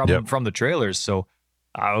sacrifice to from the trailers. So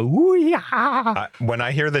when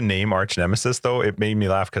I hear the name Arch Nemesis, though, it made me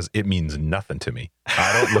laugh because it means nothing to me.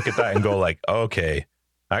 I don't look at that and go like, okay,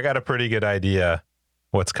 I got a pretty good idea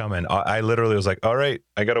what's coming. I literally was like, all right,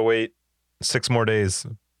 I got to wait 6 more days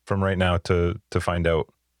from right now to find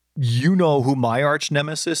out. You know who my Arch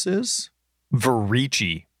Nemesis is?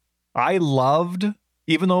 Varici. I loved,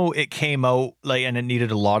 even though it came out and it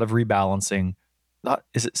needed a lot of rebalancing.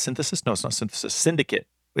 Is it Synthesis? No, it's not Synthesis. Syndicate.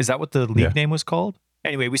 Is that what the league name was called?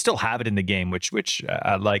 Anyway, we still have it in the game, which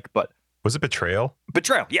I like, but... Was it Betrayal?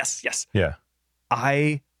 Betrayal, yes. Yeah.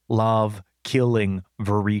 I love killing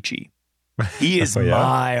Varici. He is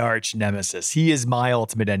my arch nemesis. He is my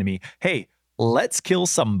ultimate enemy. Hey, let's kill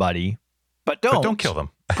somebody, but don't kill them.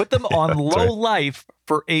 Put them on low life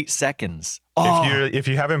for 8 seconds. If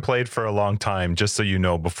you haven't played for a long time, just so you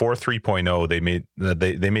know, before 3.0,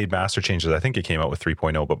 they made master changes. I think it came out with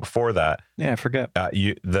 3.0, but before that, I forget.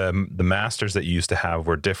 The masters that you used to have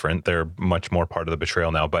were different. They're much more part of the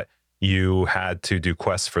Betrayal now, but you had to do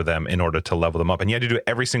quests for them in order to level them up, and you had to do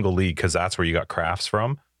every single league because that's where you got crafts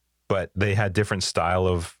from. But they had different style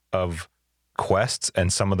of quests,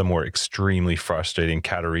 and some of them were extremely frustrating.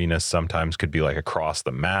 Katarina sometimes could be like across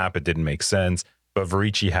the map. It didn't make sense. But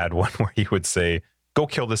Varici had one where he would say, go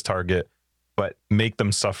kill this target, but make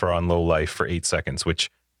them suffer on low life for 8 seconds,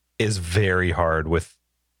 which is very hard with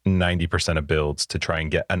 90% of builds to try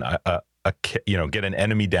and get get an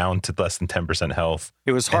enemy down to less than 10% health.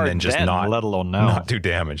 It was hard and then just then, not, let alone now. not do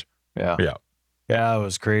damage. Yeah. Yeah. Yeah, it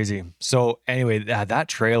was crazy. So anyway, that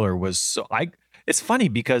trailer was so it's funny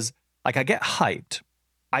because like I get hyped.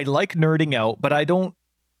 I like nerding out, but I don't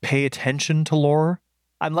pay attention to lore.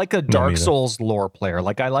 I'm like a Dark Souls lore player.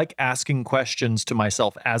 Like I like asking questions to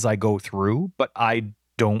myself as I go through, but I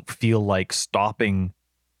don't feel like stopping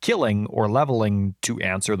killing or leveling to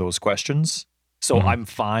answer those questions. So I'm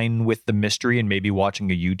fine with the mystery and maybe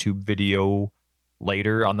watching a YouTube video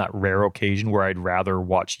later on that rare occasion where I'd rather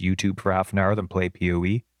watch YouTube for half an hour than play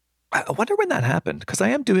PoE. I wonder when that happened, because I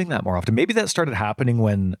am doing that more often. Maybe that started happening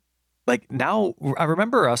when, like now, I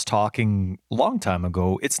remember us talking a long time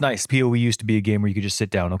ago. It's nice. PoE used to be a game where you could just sit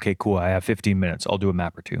down. Okay, cool. I have 15 minutes. I'll do a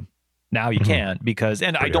map or two. Now you can't because,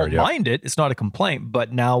 and I don't mind it. It's not a complaint.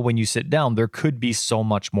 But now when you sit down, there could be so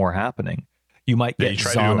much more happening. You might get you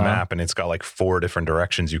try to do a map and it's got like 4 different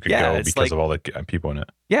directions you could go because like, of all the people in it.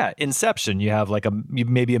 Yeah, Inception. You have like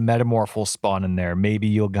maybe a metamorpho spawn in there. Maybe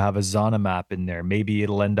you'll have a Zana map in there. Maybe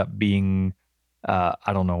it'll end up being, I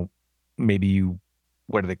don't know. Maybe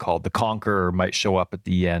what are they called? The Conqueror might show up at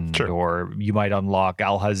the end, or you might unlock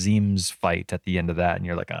Al Hazim's fight at the end of that, and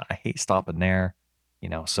you're like, I hate stopping there.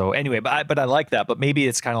 So anyway, but I like that. But maybe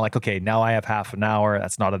it's kind of like, okay, now I have half an hour.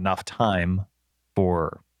 That's not enough time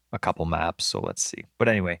for a couple maps. So let's see. But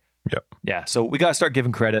anyway, yeah. So we got to start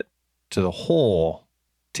giving credit to the whole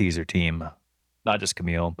teaser team, not just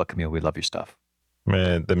Camille, but Camille, we love your stuff.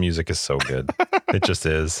 Man, the music is so good. It just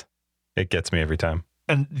is. It gets me every time.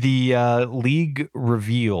 And the league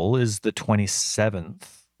reveal is the 27th.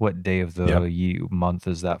 What day of the month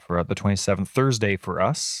is that for us? The 27th, Thursday for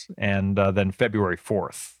us. And then February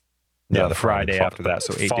 4th. Yeah, the Friday after that.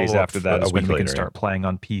 So 8 days after that is when we can start playing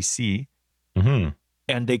on PC. Mm-hmm.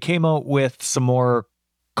 And they came out with some more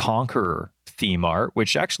Conqueror theme art,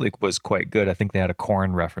 which actually was quite good. I think they had a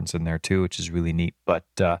Corn reference in there too, which is really neat. But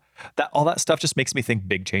all that stuff just makes me think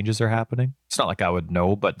big changes are happening. It's not like I would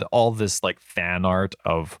know, but all this like fan art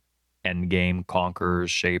of Endgame, Conquerors,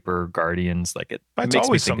 Shaper, Guardians, like it it's makes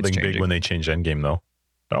always me think something big when they change Endgame, though.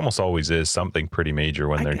 It almost always is something pretty major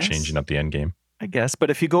when they're changing up the Endgame. I guess, but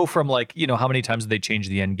if you go from like, how many times did they change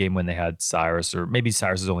the end game when they had Cyrus, or maybe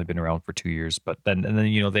Cyrus has only been around for 2 years, but then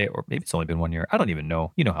or maybe it's only been 1 year. I don't even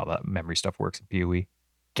know. You know how that memory stuff works in PoE.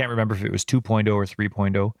 Can't remember if it was 2.0 or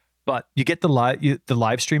 3.0, but you get the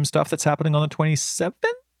live stream stuff that's happening on the 27th.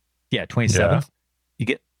 Yeah, 27th.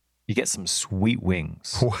 Yeah. You get some sweet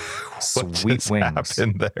wings. Sweet wings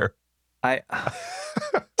in there.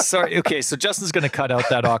 Sorry. Okay, so Justin's going to cut out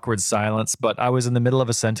that awkward silence, but I was in the middle of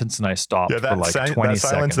a sentence and I stopped for like 20 seconds. That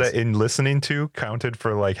silence that in listening to counted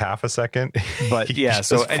for like half a second. But yeah,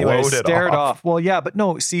 so anyway, I stared off. Well, yeah, but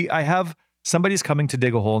no, see, somebody's coming to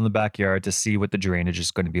dig a hole in the backyard to see what the drainage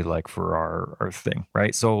is going to be like for our thing,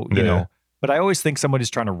 right? So, you know, but I always think somebody's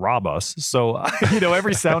trying to rob us. So,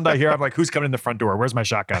 every sound I hear, I'm like, who's coming in the front door? Where's my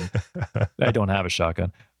shotgun? I don't have a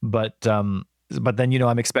shotgun. But then,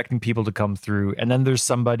 I'm expecting people to come through. And then there's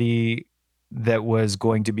somebody that was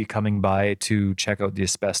going to be coming by to check out the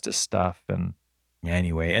asbestos stuff. And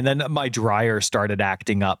anyway, and then my dryer started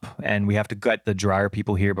acting up, and we have to get the dryer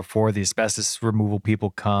people here before the asbestos removal people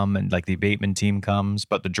come, and like the abatement team comes,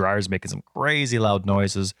 but the dryer's making some crazy loud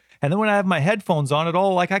noises. And then when I have my headphones on at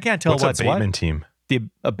all, like I can't tell what's abatement team. The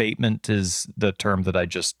abatement is the term that I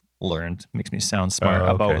just learned. Makes me sound smart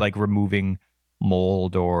about like removing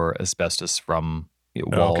mold or asbestos from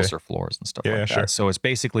walls or floors and stuff like that. Sure. So it's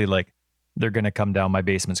basically like they're going to come down. My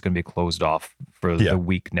basement's going to be closed off for the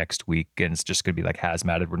week next week, and it's just going to be like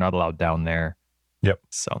hazmated. We're not allowed down there. Yep.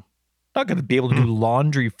 So not going to be able to do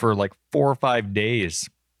laundry for like 4 or 5 days.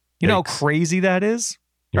 You know how crazy that is?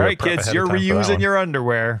 All right, kids, you're reusing your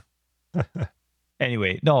underwear.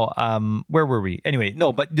 Anyway, no, where were we? Anyway,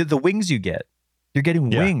 no, but the wings you get, you're getting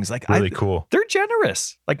wings. Like really cool. They're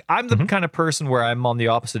generous. Like I'm the kind of person where I'm on the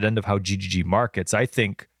opposite end of how GGG markets. I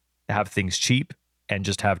think have things cheap and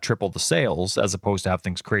just have triple the sales as opposed to have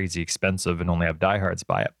things crazy expensive and only have diehards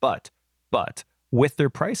buy it. But with their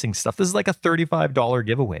pricing stuff, this is like a $35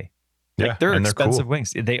 giveaway. Like they're expensive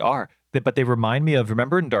wings. They are. But they remind me of,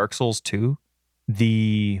 remember in Dark Souls 2,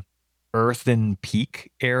 the Earthen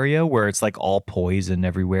Peak area where it's like all poison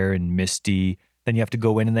everywhere and misty. Then you have to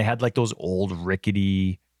go in, and they had like those old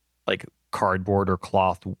rickety, like cardboard or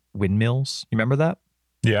cloth windmills. You remember that?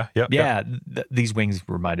 Yeah, yep, Yeah, these wings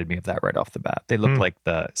reminded me of that right off the bat. They look like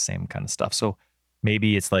the same kind of stuff. So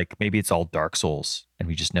maybe it's all Dark Souls, and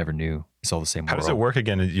we just never knew. It's all the same How world. does it work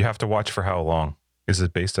again? You have to watch for how long? Is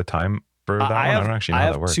it based a time for that one? I don't actually know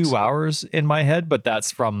how that works. I have 2 hours in my head, but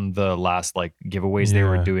that's from the last like giveaways they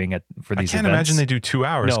were doing for these events. I can't imagine they do 2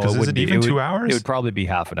 hours. No, is it even 2 hours? It would probably be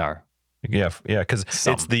half an hour. Yeah, because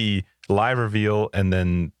it's the live reveal and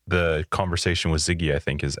then the conversation with Ziggy, I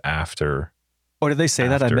think, is after. Oh, did they say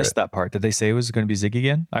that? I missed that part. Did they say it was going to be Ziggy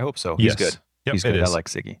again? I hope so. He's good. Yep, He's good. I like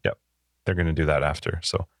Ziggy. Yep. They're going to do that after.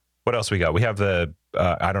 So what else we got? We have the,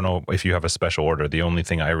 I don't know if you have a special order. The only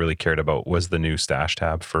thing I really cared about was the new stash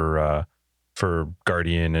tab for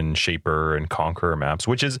Guardian and Shaper and Conqueror maps,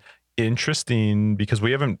 which is interesting because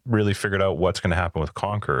we haven't really figured out what's going to happen with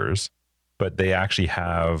Conquerors, but they actually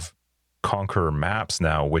have Conqueror maps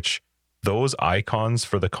now, which those icons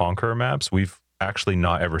for the Conqueror maps, we've actually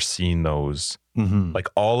not ever seen those. Like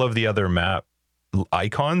all of the other map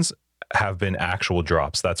icons have been actual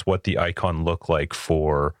drops. That's what the icon looked like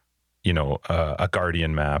for, a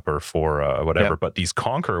Guardian map or for whatever. Yep. But these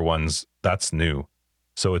Conqueror ones, that's new.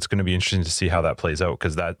 So it's going to be interesting to see how that plays out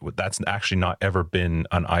because that's actually not ever been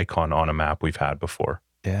an icon on a map we've had before.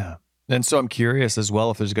 Yeah. And so I'm curious as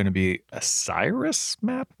well if there's going to be a Cyrus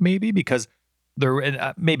map maybe because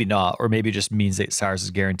there maybe not, or maybe it just means that Cyrus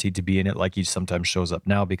is guaranteed to be in it like he sometimes shows up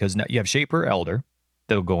now because now you have Shaper, Elder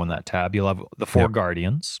that'll go in that tab. You'll have the 4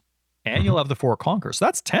 Guardians and you'll have the 4 Conquerors. So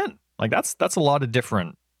that's 10. Like that's a lot of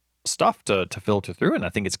different stuff to filter through. And I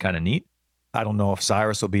think it's kind of neat. I don't know if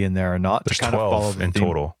Cyrus will be in there or not. There's 12 in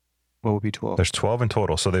total. What would be 12? There's 12 in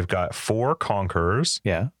total. So they've got 4 Conquerors.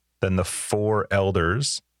 Yeah. Then the 4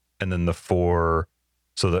 Elders and then the 4...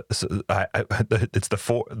 So it's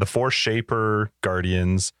the 4 Shaper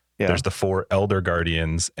Guardians. Yeah. There's the 4 Elder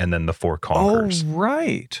Guardians, and then the 4 Conquerors. Oh,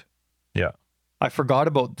 right. Yeah, I forgot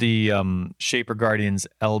about the Shaper Guardians,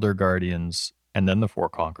 Elder Guardians, and then the 4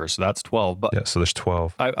 Conquerors. So that's 12. But yeah, so there's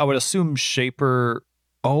 12. I would assume Shaper.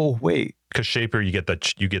 Oh, wait. Because Shaper, you get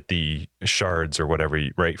the shards or whatever,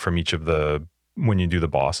 right, from each of the when you do the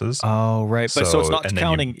bosses. Oh, right. But so it's not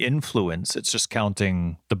counting influence. It's just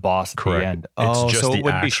counting the boss at the end. It's just so the it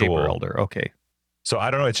would actual, be Shaper Elder. Okay. So I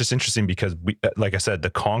don't know. It's just interesting because, like I said, the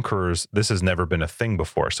Conquerors, this has never been a thing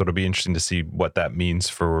before. So it'll be interesting to see what that means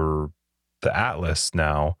for the Atlas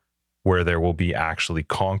now, where there will be actually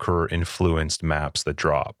Conqueror-influenced maps that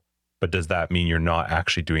drop. But does that mean you're not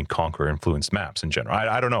actually doing Conqueror-influenced maps in general?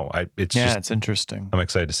 I don't know. It's interesting. I'm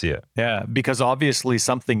excited to see it. Yeah, because obviously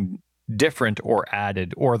something different or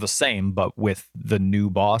added or the same, but with the new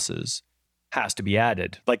bosses has to be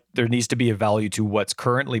added. Like there needs to be a value to what's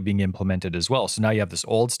currently being implemented as well. So now you have this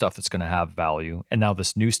old stuff that's going to have value. And now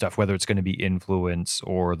this new stuff, whether it's going to be influence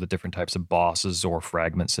or the different types of bosses or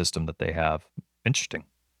fragment system that they have. Interesting.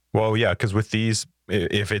 Well, yeah, because with these,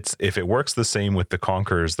 if it works the same with the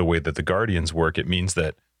Conquerors, the way that the Guardians work, it means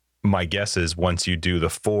that my guess is once you do the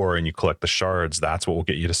 4 and you collect the shards, that's what will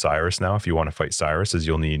get you to Cyrus now. If you want to fight Cyrus, is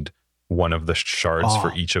you'll need one of the shards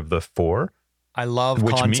for each of the 4. I love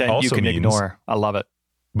content you can ignore. I love it.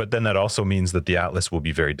 But then that also means that the Atlas will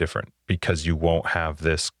be very different because you won't have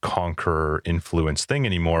this Conqueror influence thing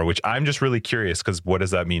anymore, which I'm just really curious because what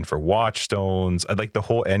does that mean for Watchstones? I'd like the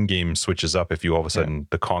whole end game switches up if you all of a sudden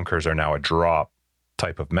the Conquerors are now a drop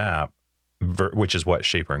type of map, which is what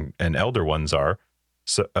Shaper and Elder ones are.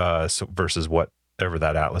 So versus whatever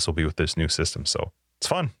that Atlas will be with this new system. So it's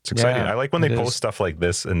fun. It's exciting. I like when they post stuff like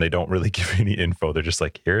this and they don't really give you any info. They're just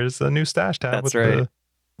like, here's the new stash tab. That's right.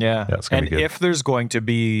 Yeah. And if there's going to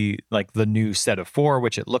be like the new set of 4,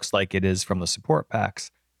 which it looks like it is from the support packs,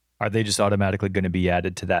 are they just automatically going to be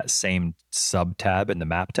added to that same sub tab in the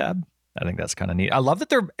map tab? I think that's kind of neat. I love that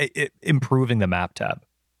they're improving the map tab.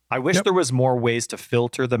 I wish there was more ways to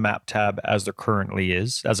filter the map tab as there currently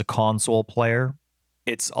is. As a console player,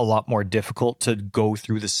 it's a lot more difficult to go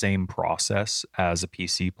through the same process as a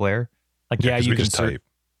PC player. Like, you can type.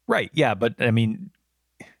 Right. Yeah. But I mean,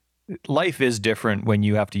 life is different when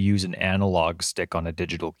you have to use an analog stick on a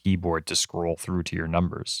digital keyboard to scroll through to your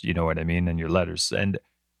numbers. You know what I mean? And your letters. And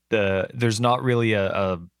there's not really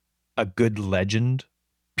a good legend.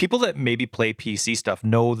 People that maybe play PC stuff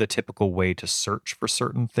know the typical way to search for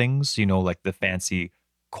certain things, like the fancy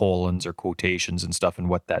colons or quotations and stuff and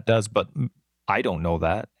what that does. But I don't know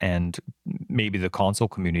that. And maybe the console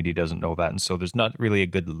community doesn't know that. And so there's not really a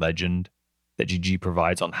good legend that GG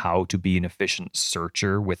provides on how to be an efficient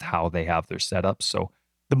searcher with how they have their setup. So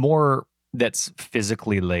the more that's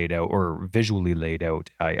physically laid out or visually laid out,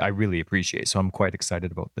 I really appreciate. So I'm quite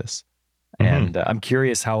excited about this. Mm-hmm. And I'm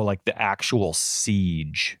curious how like the actual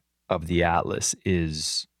siege of the Atlas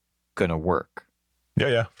is going to work.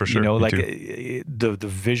 Yeah, for sure. You know, Me like too. the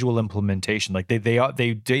visual implementation, like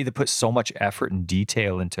they put so much effort and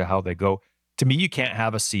detail into how they go. To me, you can't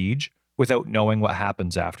have a siege without knowing what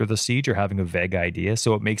happens after the siege or having a vague idea.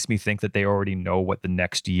 So it makes me think that they already know what the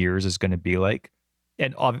next years is going to be like.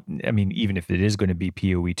 And I mean, even if it is going to be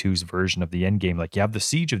PoE2's version of the end game, like you have the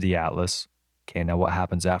siege of the Atlas. Okay, now what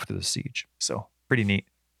happens after the siege? So pretty neat.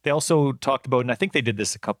 They also talked about, and I think they did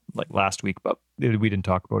this a couple like last week, but we didn't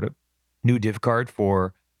talk about it. New div card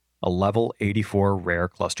for a level 84 rare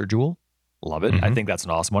cluster jewel. Love it. I think that's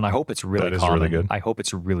an awesome one. I hope it's really That is common. really good. I hope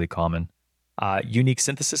it's really common. Unique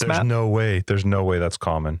synthesis There's map. no way that's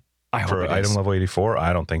common. I hope For it item is. level 84,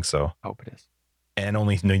 I don't think so. I hope it is. And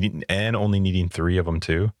only needing 3 of them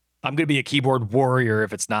too. I'm going to be a keyboard warrior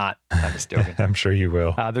if it's not. I'm just joking. I'm sure you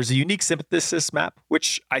will. There's a unique synthesis map,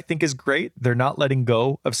 which I think is great. They're not letting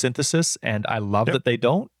go of synthesis, and I love that they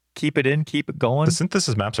don't. Keep it in, keep it going. The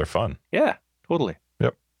synthesis maps are fun. Yeah, totally.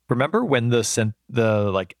 Yep. Remember when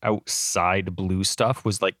the like outside blue stuff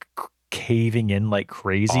was like caving in like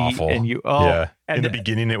crazy? Awful. And you, yeah. and in the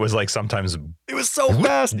beginning, it was like sometimes it was so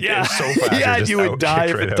fast. It Yeah, was so fast. yeah, Just you would out, die kicked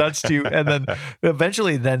if right it out. touched you. And then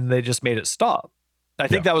eventually, then they just made it stop. I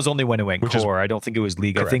think that was only when it went Which is core. I don't think it was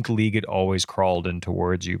league. correct. I think league had always crawled in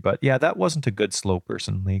towards you. But yeah, that wasn't a good slow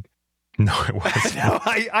person league. No, it wasn't. No,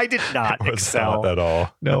 I did not It was excel. not at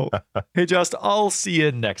all. No. Hey, Just, I'll see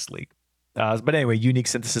you next league. But anyway, unique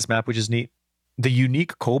synthesis map, which is neat. The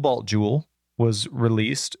unique Cobalt Jewel was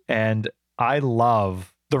released, and I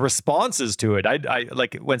love the responses to it. I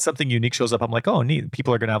like when something unique shows up, I'm like, oh, neat.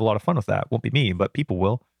 People are going to have a lot of fun with that. Won't be me, but people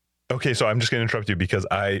will. Okay, so I'm just going to interrupt you because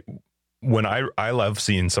I love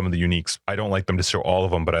seeing some of the uniques. I don't like them to show all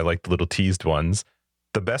of them, but I like the little teased ones.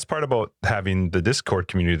 The best part about having the Discord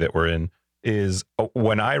community that we're in is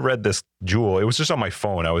when I read this jewel, it was just on my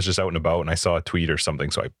phone. I was just out and about and I saw a tweet or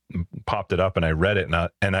something. So I popped it up and I read it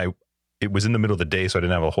and it was in the middle of the day. So I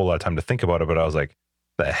didn't have a whole lot of time to think about it, but I was like,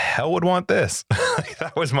 the hell would want this?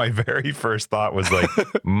 That was my very first thought was like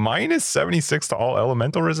minus 76 to all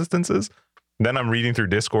elemental resistances. Then I'm reading through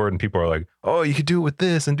Discord and people are like, oh, you could do it with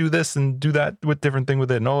this and do that with different thing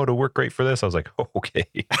with it. No, it'll work great for this. I was like, oh, okay.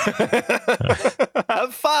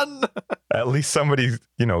 Have fun. At least somebody's,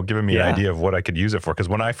 giving me an idea of what I could use it for. Because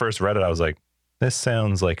when I first read it, I was like, this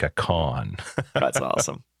sounds like a con. That's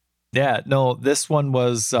awesome. Yeah, no, this one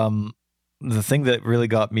was the thing that really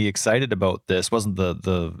got me excited about this wasn't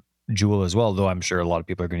the jewel as well, though I'm sure a lot of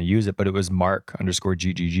people are going to use it, but it was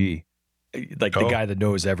Mark_GGG. Like the guy that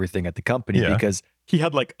knows everything at the company, because he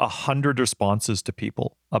had like 100 responses to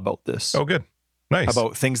people about this. Oh, good. Nice.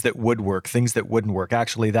 About things that would work, things that wouldn't work.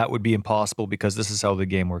 Actually, that would be impossible because this is how the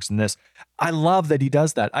game works. And this, I love that he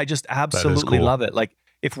does that. I just absolutely cool. love it. Like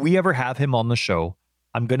if we ever have him on the show,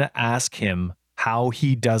 I'm going to ask him how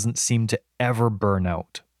he doesn't seem to ever burn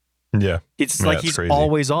out. Yeah. It's like he's crazy.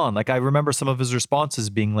 always on. Like I remember some of his responses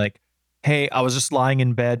being like, hey, I was just lying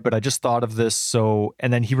in bed, but I just thought of this. So,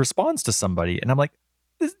 and then he responds to somebody and I'm like,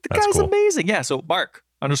 the guy's cool. amazing. Yeah. So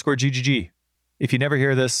Mark_GGG. If you never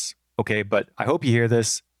hear this, okay, but I hope you hear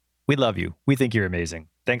this. We love you. We think you're amazing.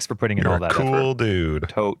 Thanks for putting in You're all that a cool effort. dude.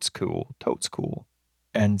 Totes cool. Totes cool.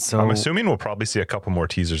 And so I'm assuming we'll probably see a couple more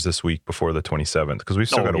teasers this week before the 27th because we've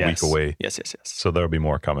still got a week away. Yes. So there'll be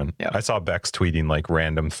more coming. Yeah. I saw Bex tweeting like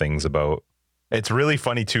random things about. It's really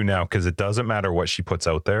funny too now because it doesn't matter what she puts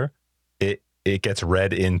out there. It gets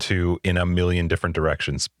read into in a million different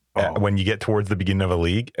directions. Oh. When you get towards the beginning of a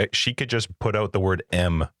league, she could just put out the word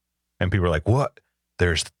M and people are like, what?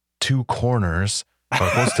 There's 2 corners.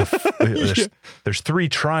 There's 3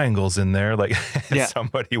 triangles in there. Like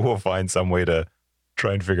somebody will find some way to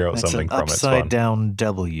try and figure out something from it. Upside down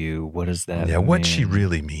W. What does that mean? What'd she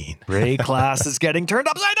really mean? Ray class is getting turned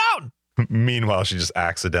upside down. Meanwhile, she just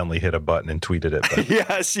accidentally hit a button and tweeted it. But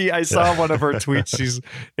Yeah, I saw one of her tweets.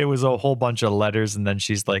 It was a whole bunch of letters, and then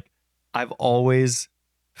she's like, I've always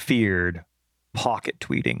feared pocket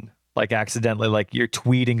tweeting. Like accidentally, like you're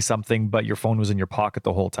tweeting something, but your phone was in your pocket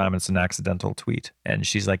the whole time. And it's an accidental tweet. And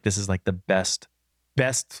she's like, this is like the best,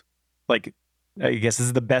 like, I guess this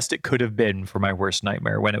is the best it could have been for my worst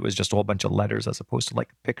nightmare when it was just a whole bunch of letters as opposed to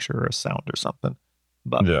like a picture or a sound or something.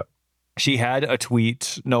 But she had a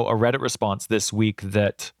Reddit response this week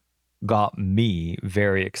that got me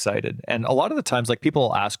very excited. And a lot of the times, like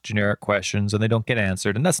people ask generic questions and they don't get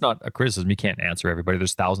answered. And that's not a criticism. You can't answer everybody.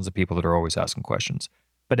 There's thousands of people that are always asking questions.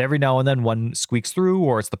 But every now and then one squeaks through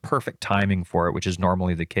or it's the perfect timing for it, which is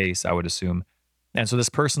normally the case, I would assume. And so this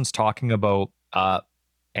person's talking about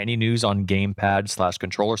any news on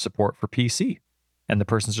gamepad/controller support for PC. And the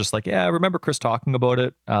person's just like, yeah, I remember Chris talking about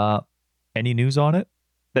it. Any news on it?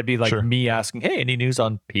 That'd be like Sure. me asking, hey, any news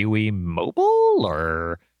on Pee-wee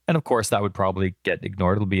Mobile? And of course, that would probably get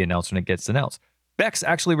ignored. It'll be announced when it gets announced. Bex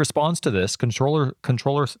actually responds to this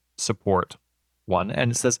controller support one,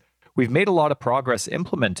 and it says, we've made a lot of progress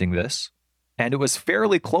implementing this, and it was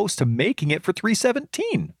fairly close to making it for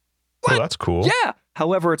 317. Oh, that's cool. Yeah.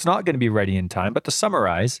 However, it's not going to be ready in time. But to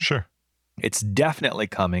summarize, Sure. it's definitely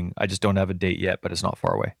coming. I just don't have a date yet, but it's not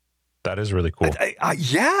far away. That is really cool.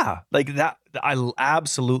 Yeah, like that. I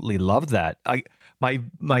absolutely love that. I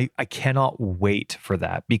cannot wait for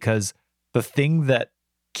that, because the thing that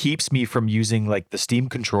keeps me from using like the Steam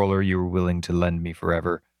controller you were willing to lend me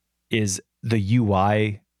forever is the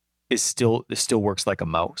UI still works like a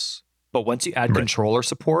mouse. But once you add controller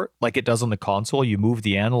support, like it does on the console, you move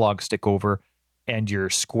the analog stick over and your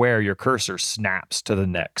cursor snaps to the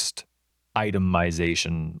next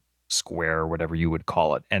itemization square, whatever you would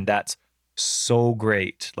call it. And that's so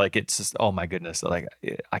great. Like it's just, oh my goodness. Like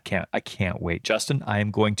I can't wait. Justin, I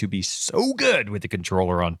am going to be so good with the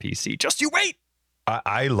controller on PC. Just you wait.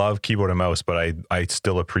 I love keyboard and mouse, but I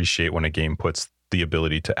still appreciate when a game puts the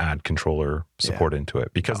ability to add controller support into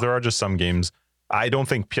it, because there are just some games. I don't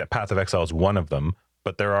think Path of Exile is one of them,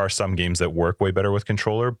 but there are some games that work way better with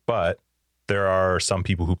controller, but there are some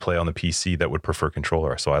people who play on the PC that would prefer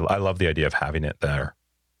controller. So I love the idea of having it there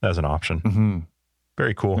as an option. Mm-hmm.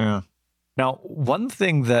 Very cool. Yeah. Now, one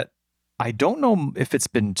thing that I don't know if it's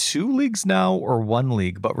been 2 leagues now or 1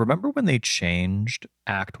 league, but remember when they changed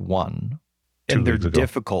Act 1 and their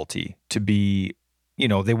difficulty to be,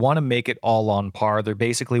 they want to make it all on par. They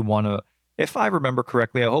basically want to, if I remember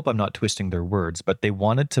correctly, I hope I'm not twisting their words, but they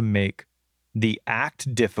wanted to make the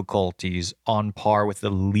Act difficulties on par with the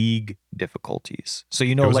league difficulties. So,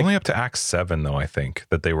 it was only up to Act 7, though, I think,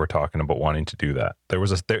 that they were talking about wanting to do that.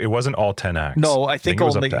 It wasn't all 10 acts. No, I think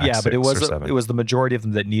only, but it was the 7. majority of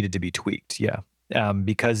them that needed to be tweaked. Yeah.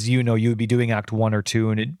 Because, you would be doing Act 1 or 2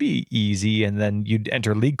 and it'd be easy. And then you'd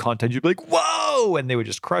enter league content. You'd be like, whoa. And they would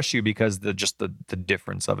just crush you because the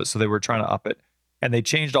difference of it. So they were trying to up it. And they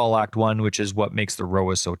changed all Act 1, which is what makes the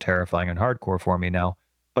Roa so terrifying and hardcore for me now.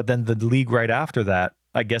 But then the league right after that,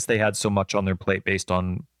 I guess they had so much on their plate based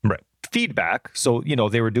on feedback. So,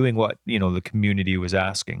 they were doing what, the community was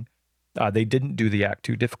asking. They didn't do the Act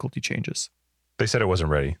 2 difficulty changes. They said it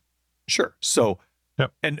wasn't ready. Sure. So,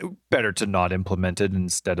 and better to not implement it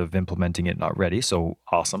instead of implementing it not ready. So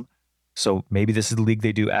awesome. So maybe this is the league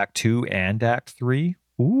they do Act 2 and Act 3.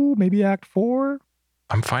 Ooh, maybe Act 4.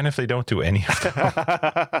 I'm fine if they don't do any of them.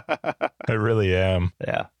 I really am.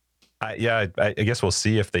 Yeah. I guess we'll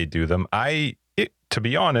see if they do them. To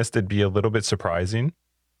be honest, it'd be a little bit surprising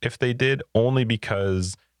if they did, only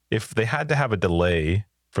because if they had to have a delay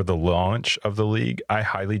for the launch of the league, I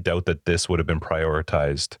highly doubt that this would have been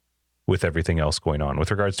prioritized with everything else going on. With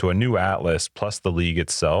regards to a new Atlas plus the league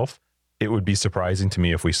itself, it would be surprising to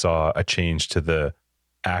me if we saw a change to the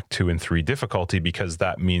Act 2 and 3 difficulty, because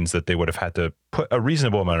that means that they would have had to put a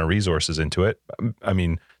reasonable amount of resources into it. I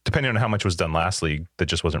mean, depending on how much was done last league that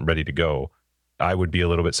just wasn't ready to go, I would be a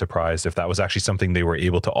little bit surprised if that was actually something they were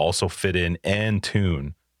able to also fit in and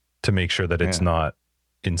tune to make sure that it's not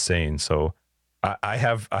insane. So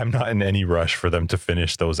I'm not in any rush for them to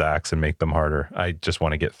finish those acts and make them harder. I just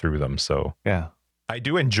want to get through them. So yeah, I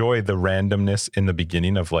do enjoy the randomness in the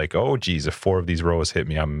beginning of like, oh geez, if 4 of these rows hit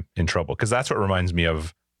me, I'm in trouble. Because that's what reminds me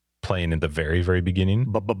of playing in the very, very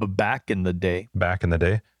beginning. Back in the day.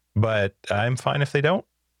 But I'm fine if they don't.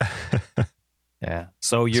 Yeah.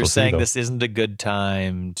 So you're saying this isn't a good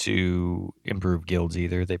time to improve guilds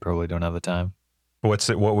either? They probably don't have the time. What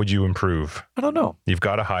would you improve? I don't know. You've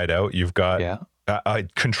got a hideout. You've got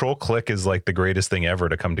control click is like the greatest thing ever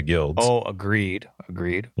to come to guilds. Oh, agreed.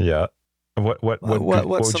 Yeah. What would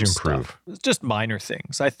you improve? Stuff? Just minor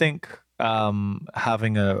things. I think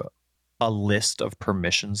having a list of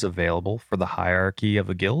permissions available for the hierarchy of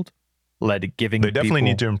a guild, they definitely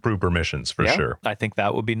need to improve permissions for sure. I think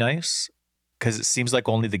that would be nice, because it seems like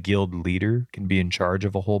only the guild leader can be in charge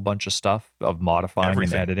of a whole bunch of stuff, of modifying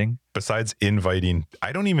and editing. Besides inviting,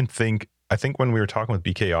 I think when we were talking with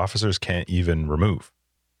BK, officers can't even remove.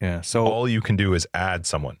 Yeah. So all you can do is add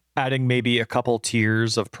someone. Adding maybe a couple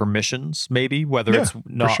tiers of permissions, maybe, whether it's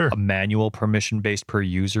not a manual permission based per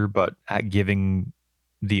user, but giving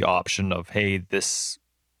the option of, hey, this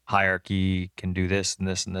hierarchy can do this and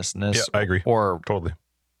this and this and this. Yeah, I agree. Or totally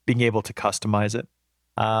being able to customize it.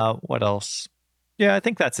 What else? Yeah, I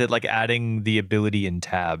think that's it. Like adding the ability in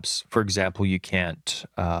tabs. For example, you can't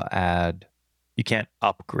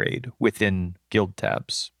upgrade within guild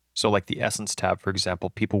tabs. So like the Essence tab, for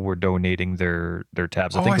example, people were donating their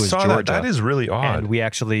tabs. I think I it was saw Georgia. that. That is really odd. And we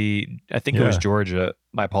actually, I think it was Georgia.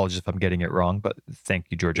 My apologies if I'm getting it wrong, but thank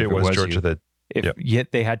you, Georgia. It was Georgia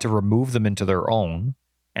yet they had to remove them into their own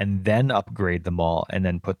and then upgrade them all and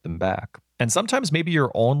then put them back. And sometimes maybe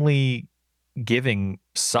you're only giving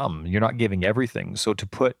some, you're not giving everything. So to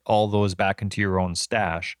put all those back into your own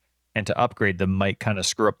stash and to upgrade them might kind of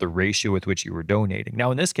screw up the ratio with which you were donating. Now,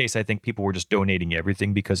 in this case, I think people were just donating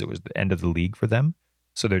everything because it was the end of the league for them.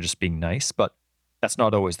 So they're just being nice, but that's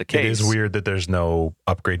not always the case. It is weird that there's no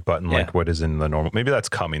upgrade button like what is in the normal. Maybe that's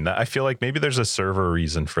coming. I feel like maybe there's a server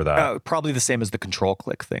reason for that. Probably the same as the control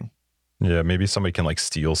click thing. Yeah, maybe somebody can like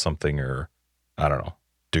steal something or, I don't know,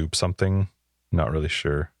 dupe something. Not really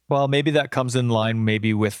sure. Well, maybe that comes in line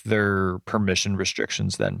maybe with their permission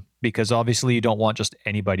restrictions then, because obviously you don't want just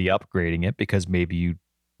anybody upgrading it because maybe you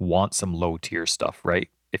want some low tier stuff, right?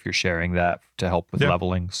 If you're sharing that to help with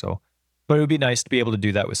leveling. So, but it would be nice to be able to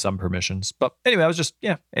do that with some permissions. But anyway, I was just,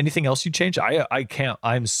 anything else you change? I can't,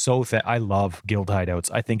 I'm so I love guild hideouts.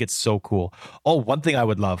 I think it's so cool. Oh, one thing I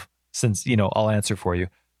would love, since, I'll answer for you.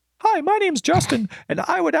 Hi, my name's Justin, and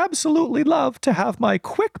I would absolutely love to have my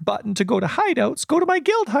quick button to go to hideouts go to my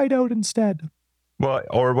guild hideout instead. Well,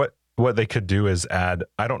 or what they could do is add,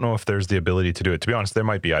 I don't know if there's the ability to do it. To be honest, there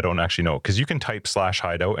might be. I don't actually know. Because you can type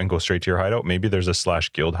 /hideout and go straight to your hideout. Maybe there's a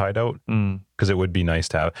 /guild hideout. Because it would be nice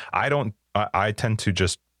to have. I tend to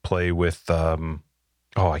just play with, I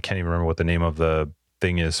can't even remember what the name of the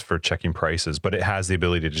thing is for checking prices. But it has the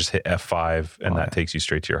ability to just hit F5 and that takes you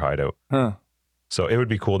straight to your hideout. Huh. So it would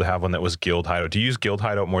be cool to have one that was guild hideout. Do you use guild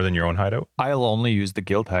hideout more than your own hideout? I'll only use the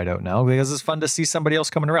guild hideout now because it's fun to see somebody else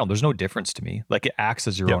coming around. There's no difference to me. Like it acts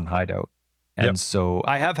as your own hideout. And so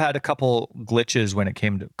I have had a couple glitches when it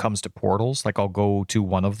comes to portals. Like I'll go to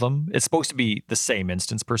one of them. It's supposed to be the same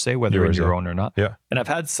instance per se, whether it's your own or not. Yeah. And I've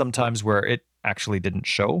had some times where it actually didn't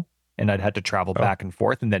show and I'd had to travel back and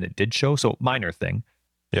forth and then it did show. So minor thing.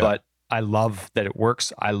 Yeah. But I love that it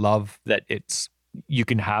works. I love that you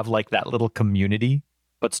can have like that little community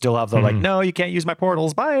but still have the like, no, you can't use my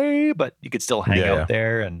portals, bye. But you could still hang out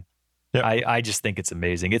there. And I just think it's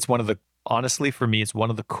amazing. It's honestly, for me, it's one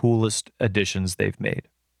of the coolest additions they've made.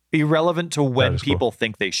 Irrelevant to when people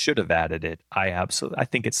think they should have added it. I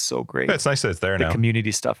think it's so great. Yeah, it's nice that it's there now. The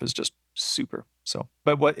community stuff is just super. So,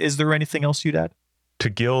 but is there anything else you'd add? To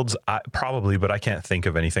guilds, probably, but I can't think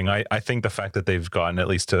of anything. I think the fact that they've gotten, at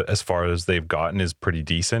least to as far as they've gotten, is pretty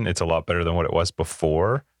decent. It's a lot better than what it was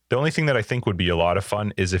before. The only thing that I think would be a lot of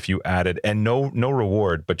fun is if you added, and no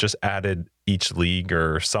reward, but just added each league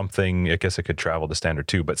or something. I guess it could travel to standard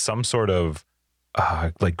too, but some sort of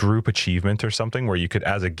like group achievement or something where you could,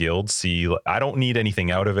 as a guild, see. I don't need anything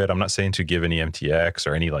out of it. I'm not saying to give any MTX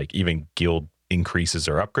or any like even guild increases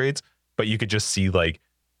or upgrades, but you could just see like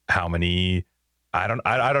how many. I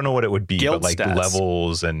don't know what it would be, guild but like stats.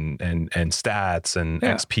 levels and stats and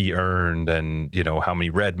XP earned and how many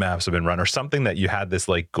red maps have been run or something that you had this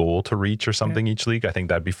like goal to reach or something each league. I think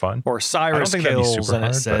that'd be fun. Or Cyrus kills and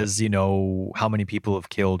it says, how many people have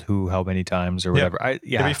killed who, how many times or whatever.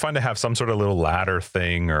 It'd be fun to have some sort of little ladder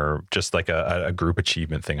thing or just like a group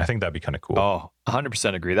achievement thing. I think that'd be kind of cool. Oh,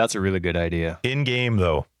 100% agree. That's a really good idea. In game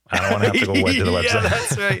though. I don't want to have to go to the website. Yeah,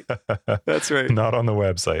 that's right. That's right. Not on the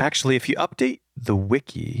website. Actually, if you update the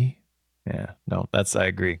wiki, I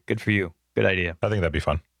agree. Good for you. Good idea. I think that'd be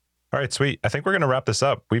fun. All right, sweet. I think we're going to wrap this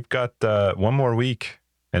up. We've got one more week,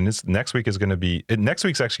 and next week's actually going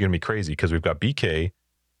to be crazy because we've got BK,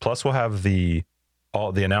 plus we'll have the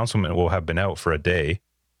announcement will have been out for a day.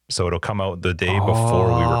 So it'll come out the day before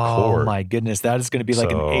we record. Oh my goodness. That is going to be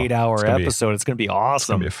like an 8-hour episode. It's going to be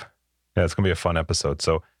awesome. It's going to be a fun episode.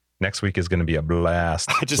 So next week is going to be a blast.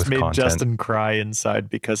 I just made content. Justin cry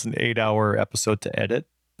inside because an 8-hour episode to edit.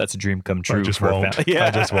 That's a dream come true. I just won't.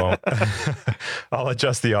 I just won't. I'll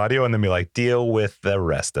adjust the audio and then be like, deal with the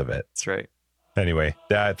rest of it. That's right. Anyway,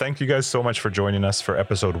 thank you guys so much for joining us for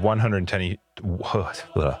episode 120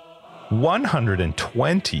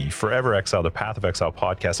 Forever Exile, the Path of Exile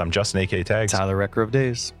podcast. I'm Justin, a.k.a. Tags. Tyler, Wrecker of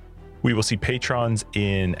Days. We will see patrons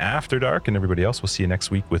in After Dark, and everybody else, we'll see you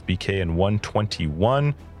next week with BK and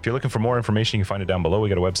 121. If you're looking for more information, you can find it down below. We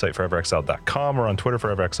got a website, foreverexiled.com. We're on Twitter,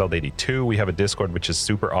 foreverexiled82. We have a Discord, which is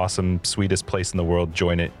super awesome, sweetest place in the world.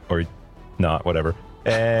 Join it, or not, whatever.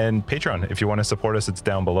 And Patreon, if you want to support us, it's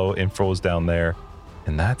down below. Info is down there.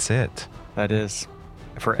 And that's it. That is.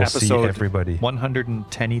 For episode everybody.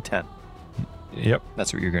 110. Yep.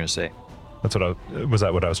 That's what you're going to say. Was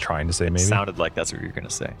that what I was trying to say, maybe? Sounded like that's what you're going to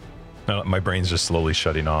say. No, my brain's just slowly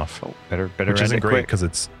shutting off. Oh, better which isn't great because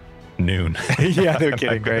it's noon. Yeah, they're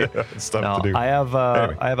kidding, right? Stuff No, to do. I have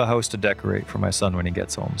Anyway. I have a house to decorate for my son when he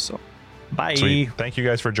gets home. So, bye. Sweet. Thank you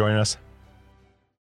guys for joining us.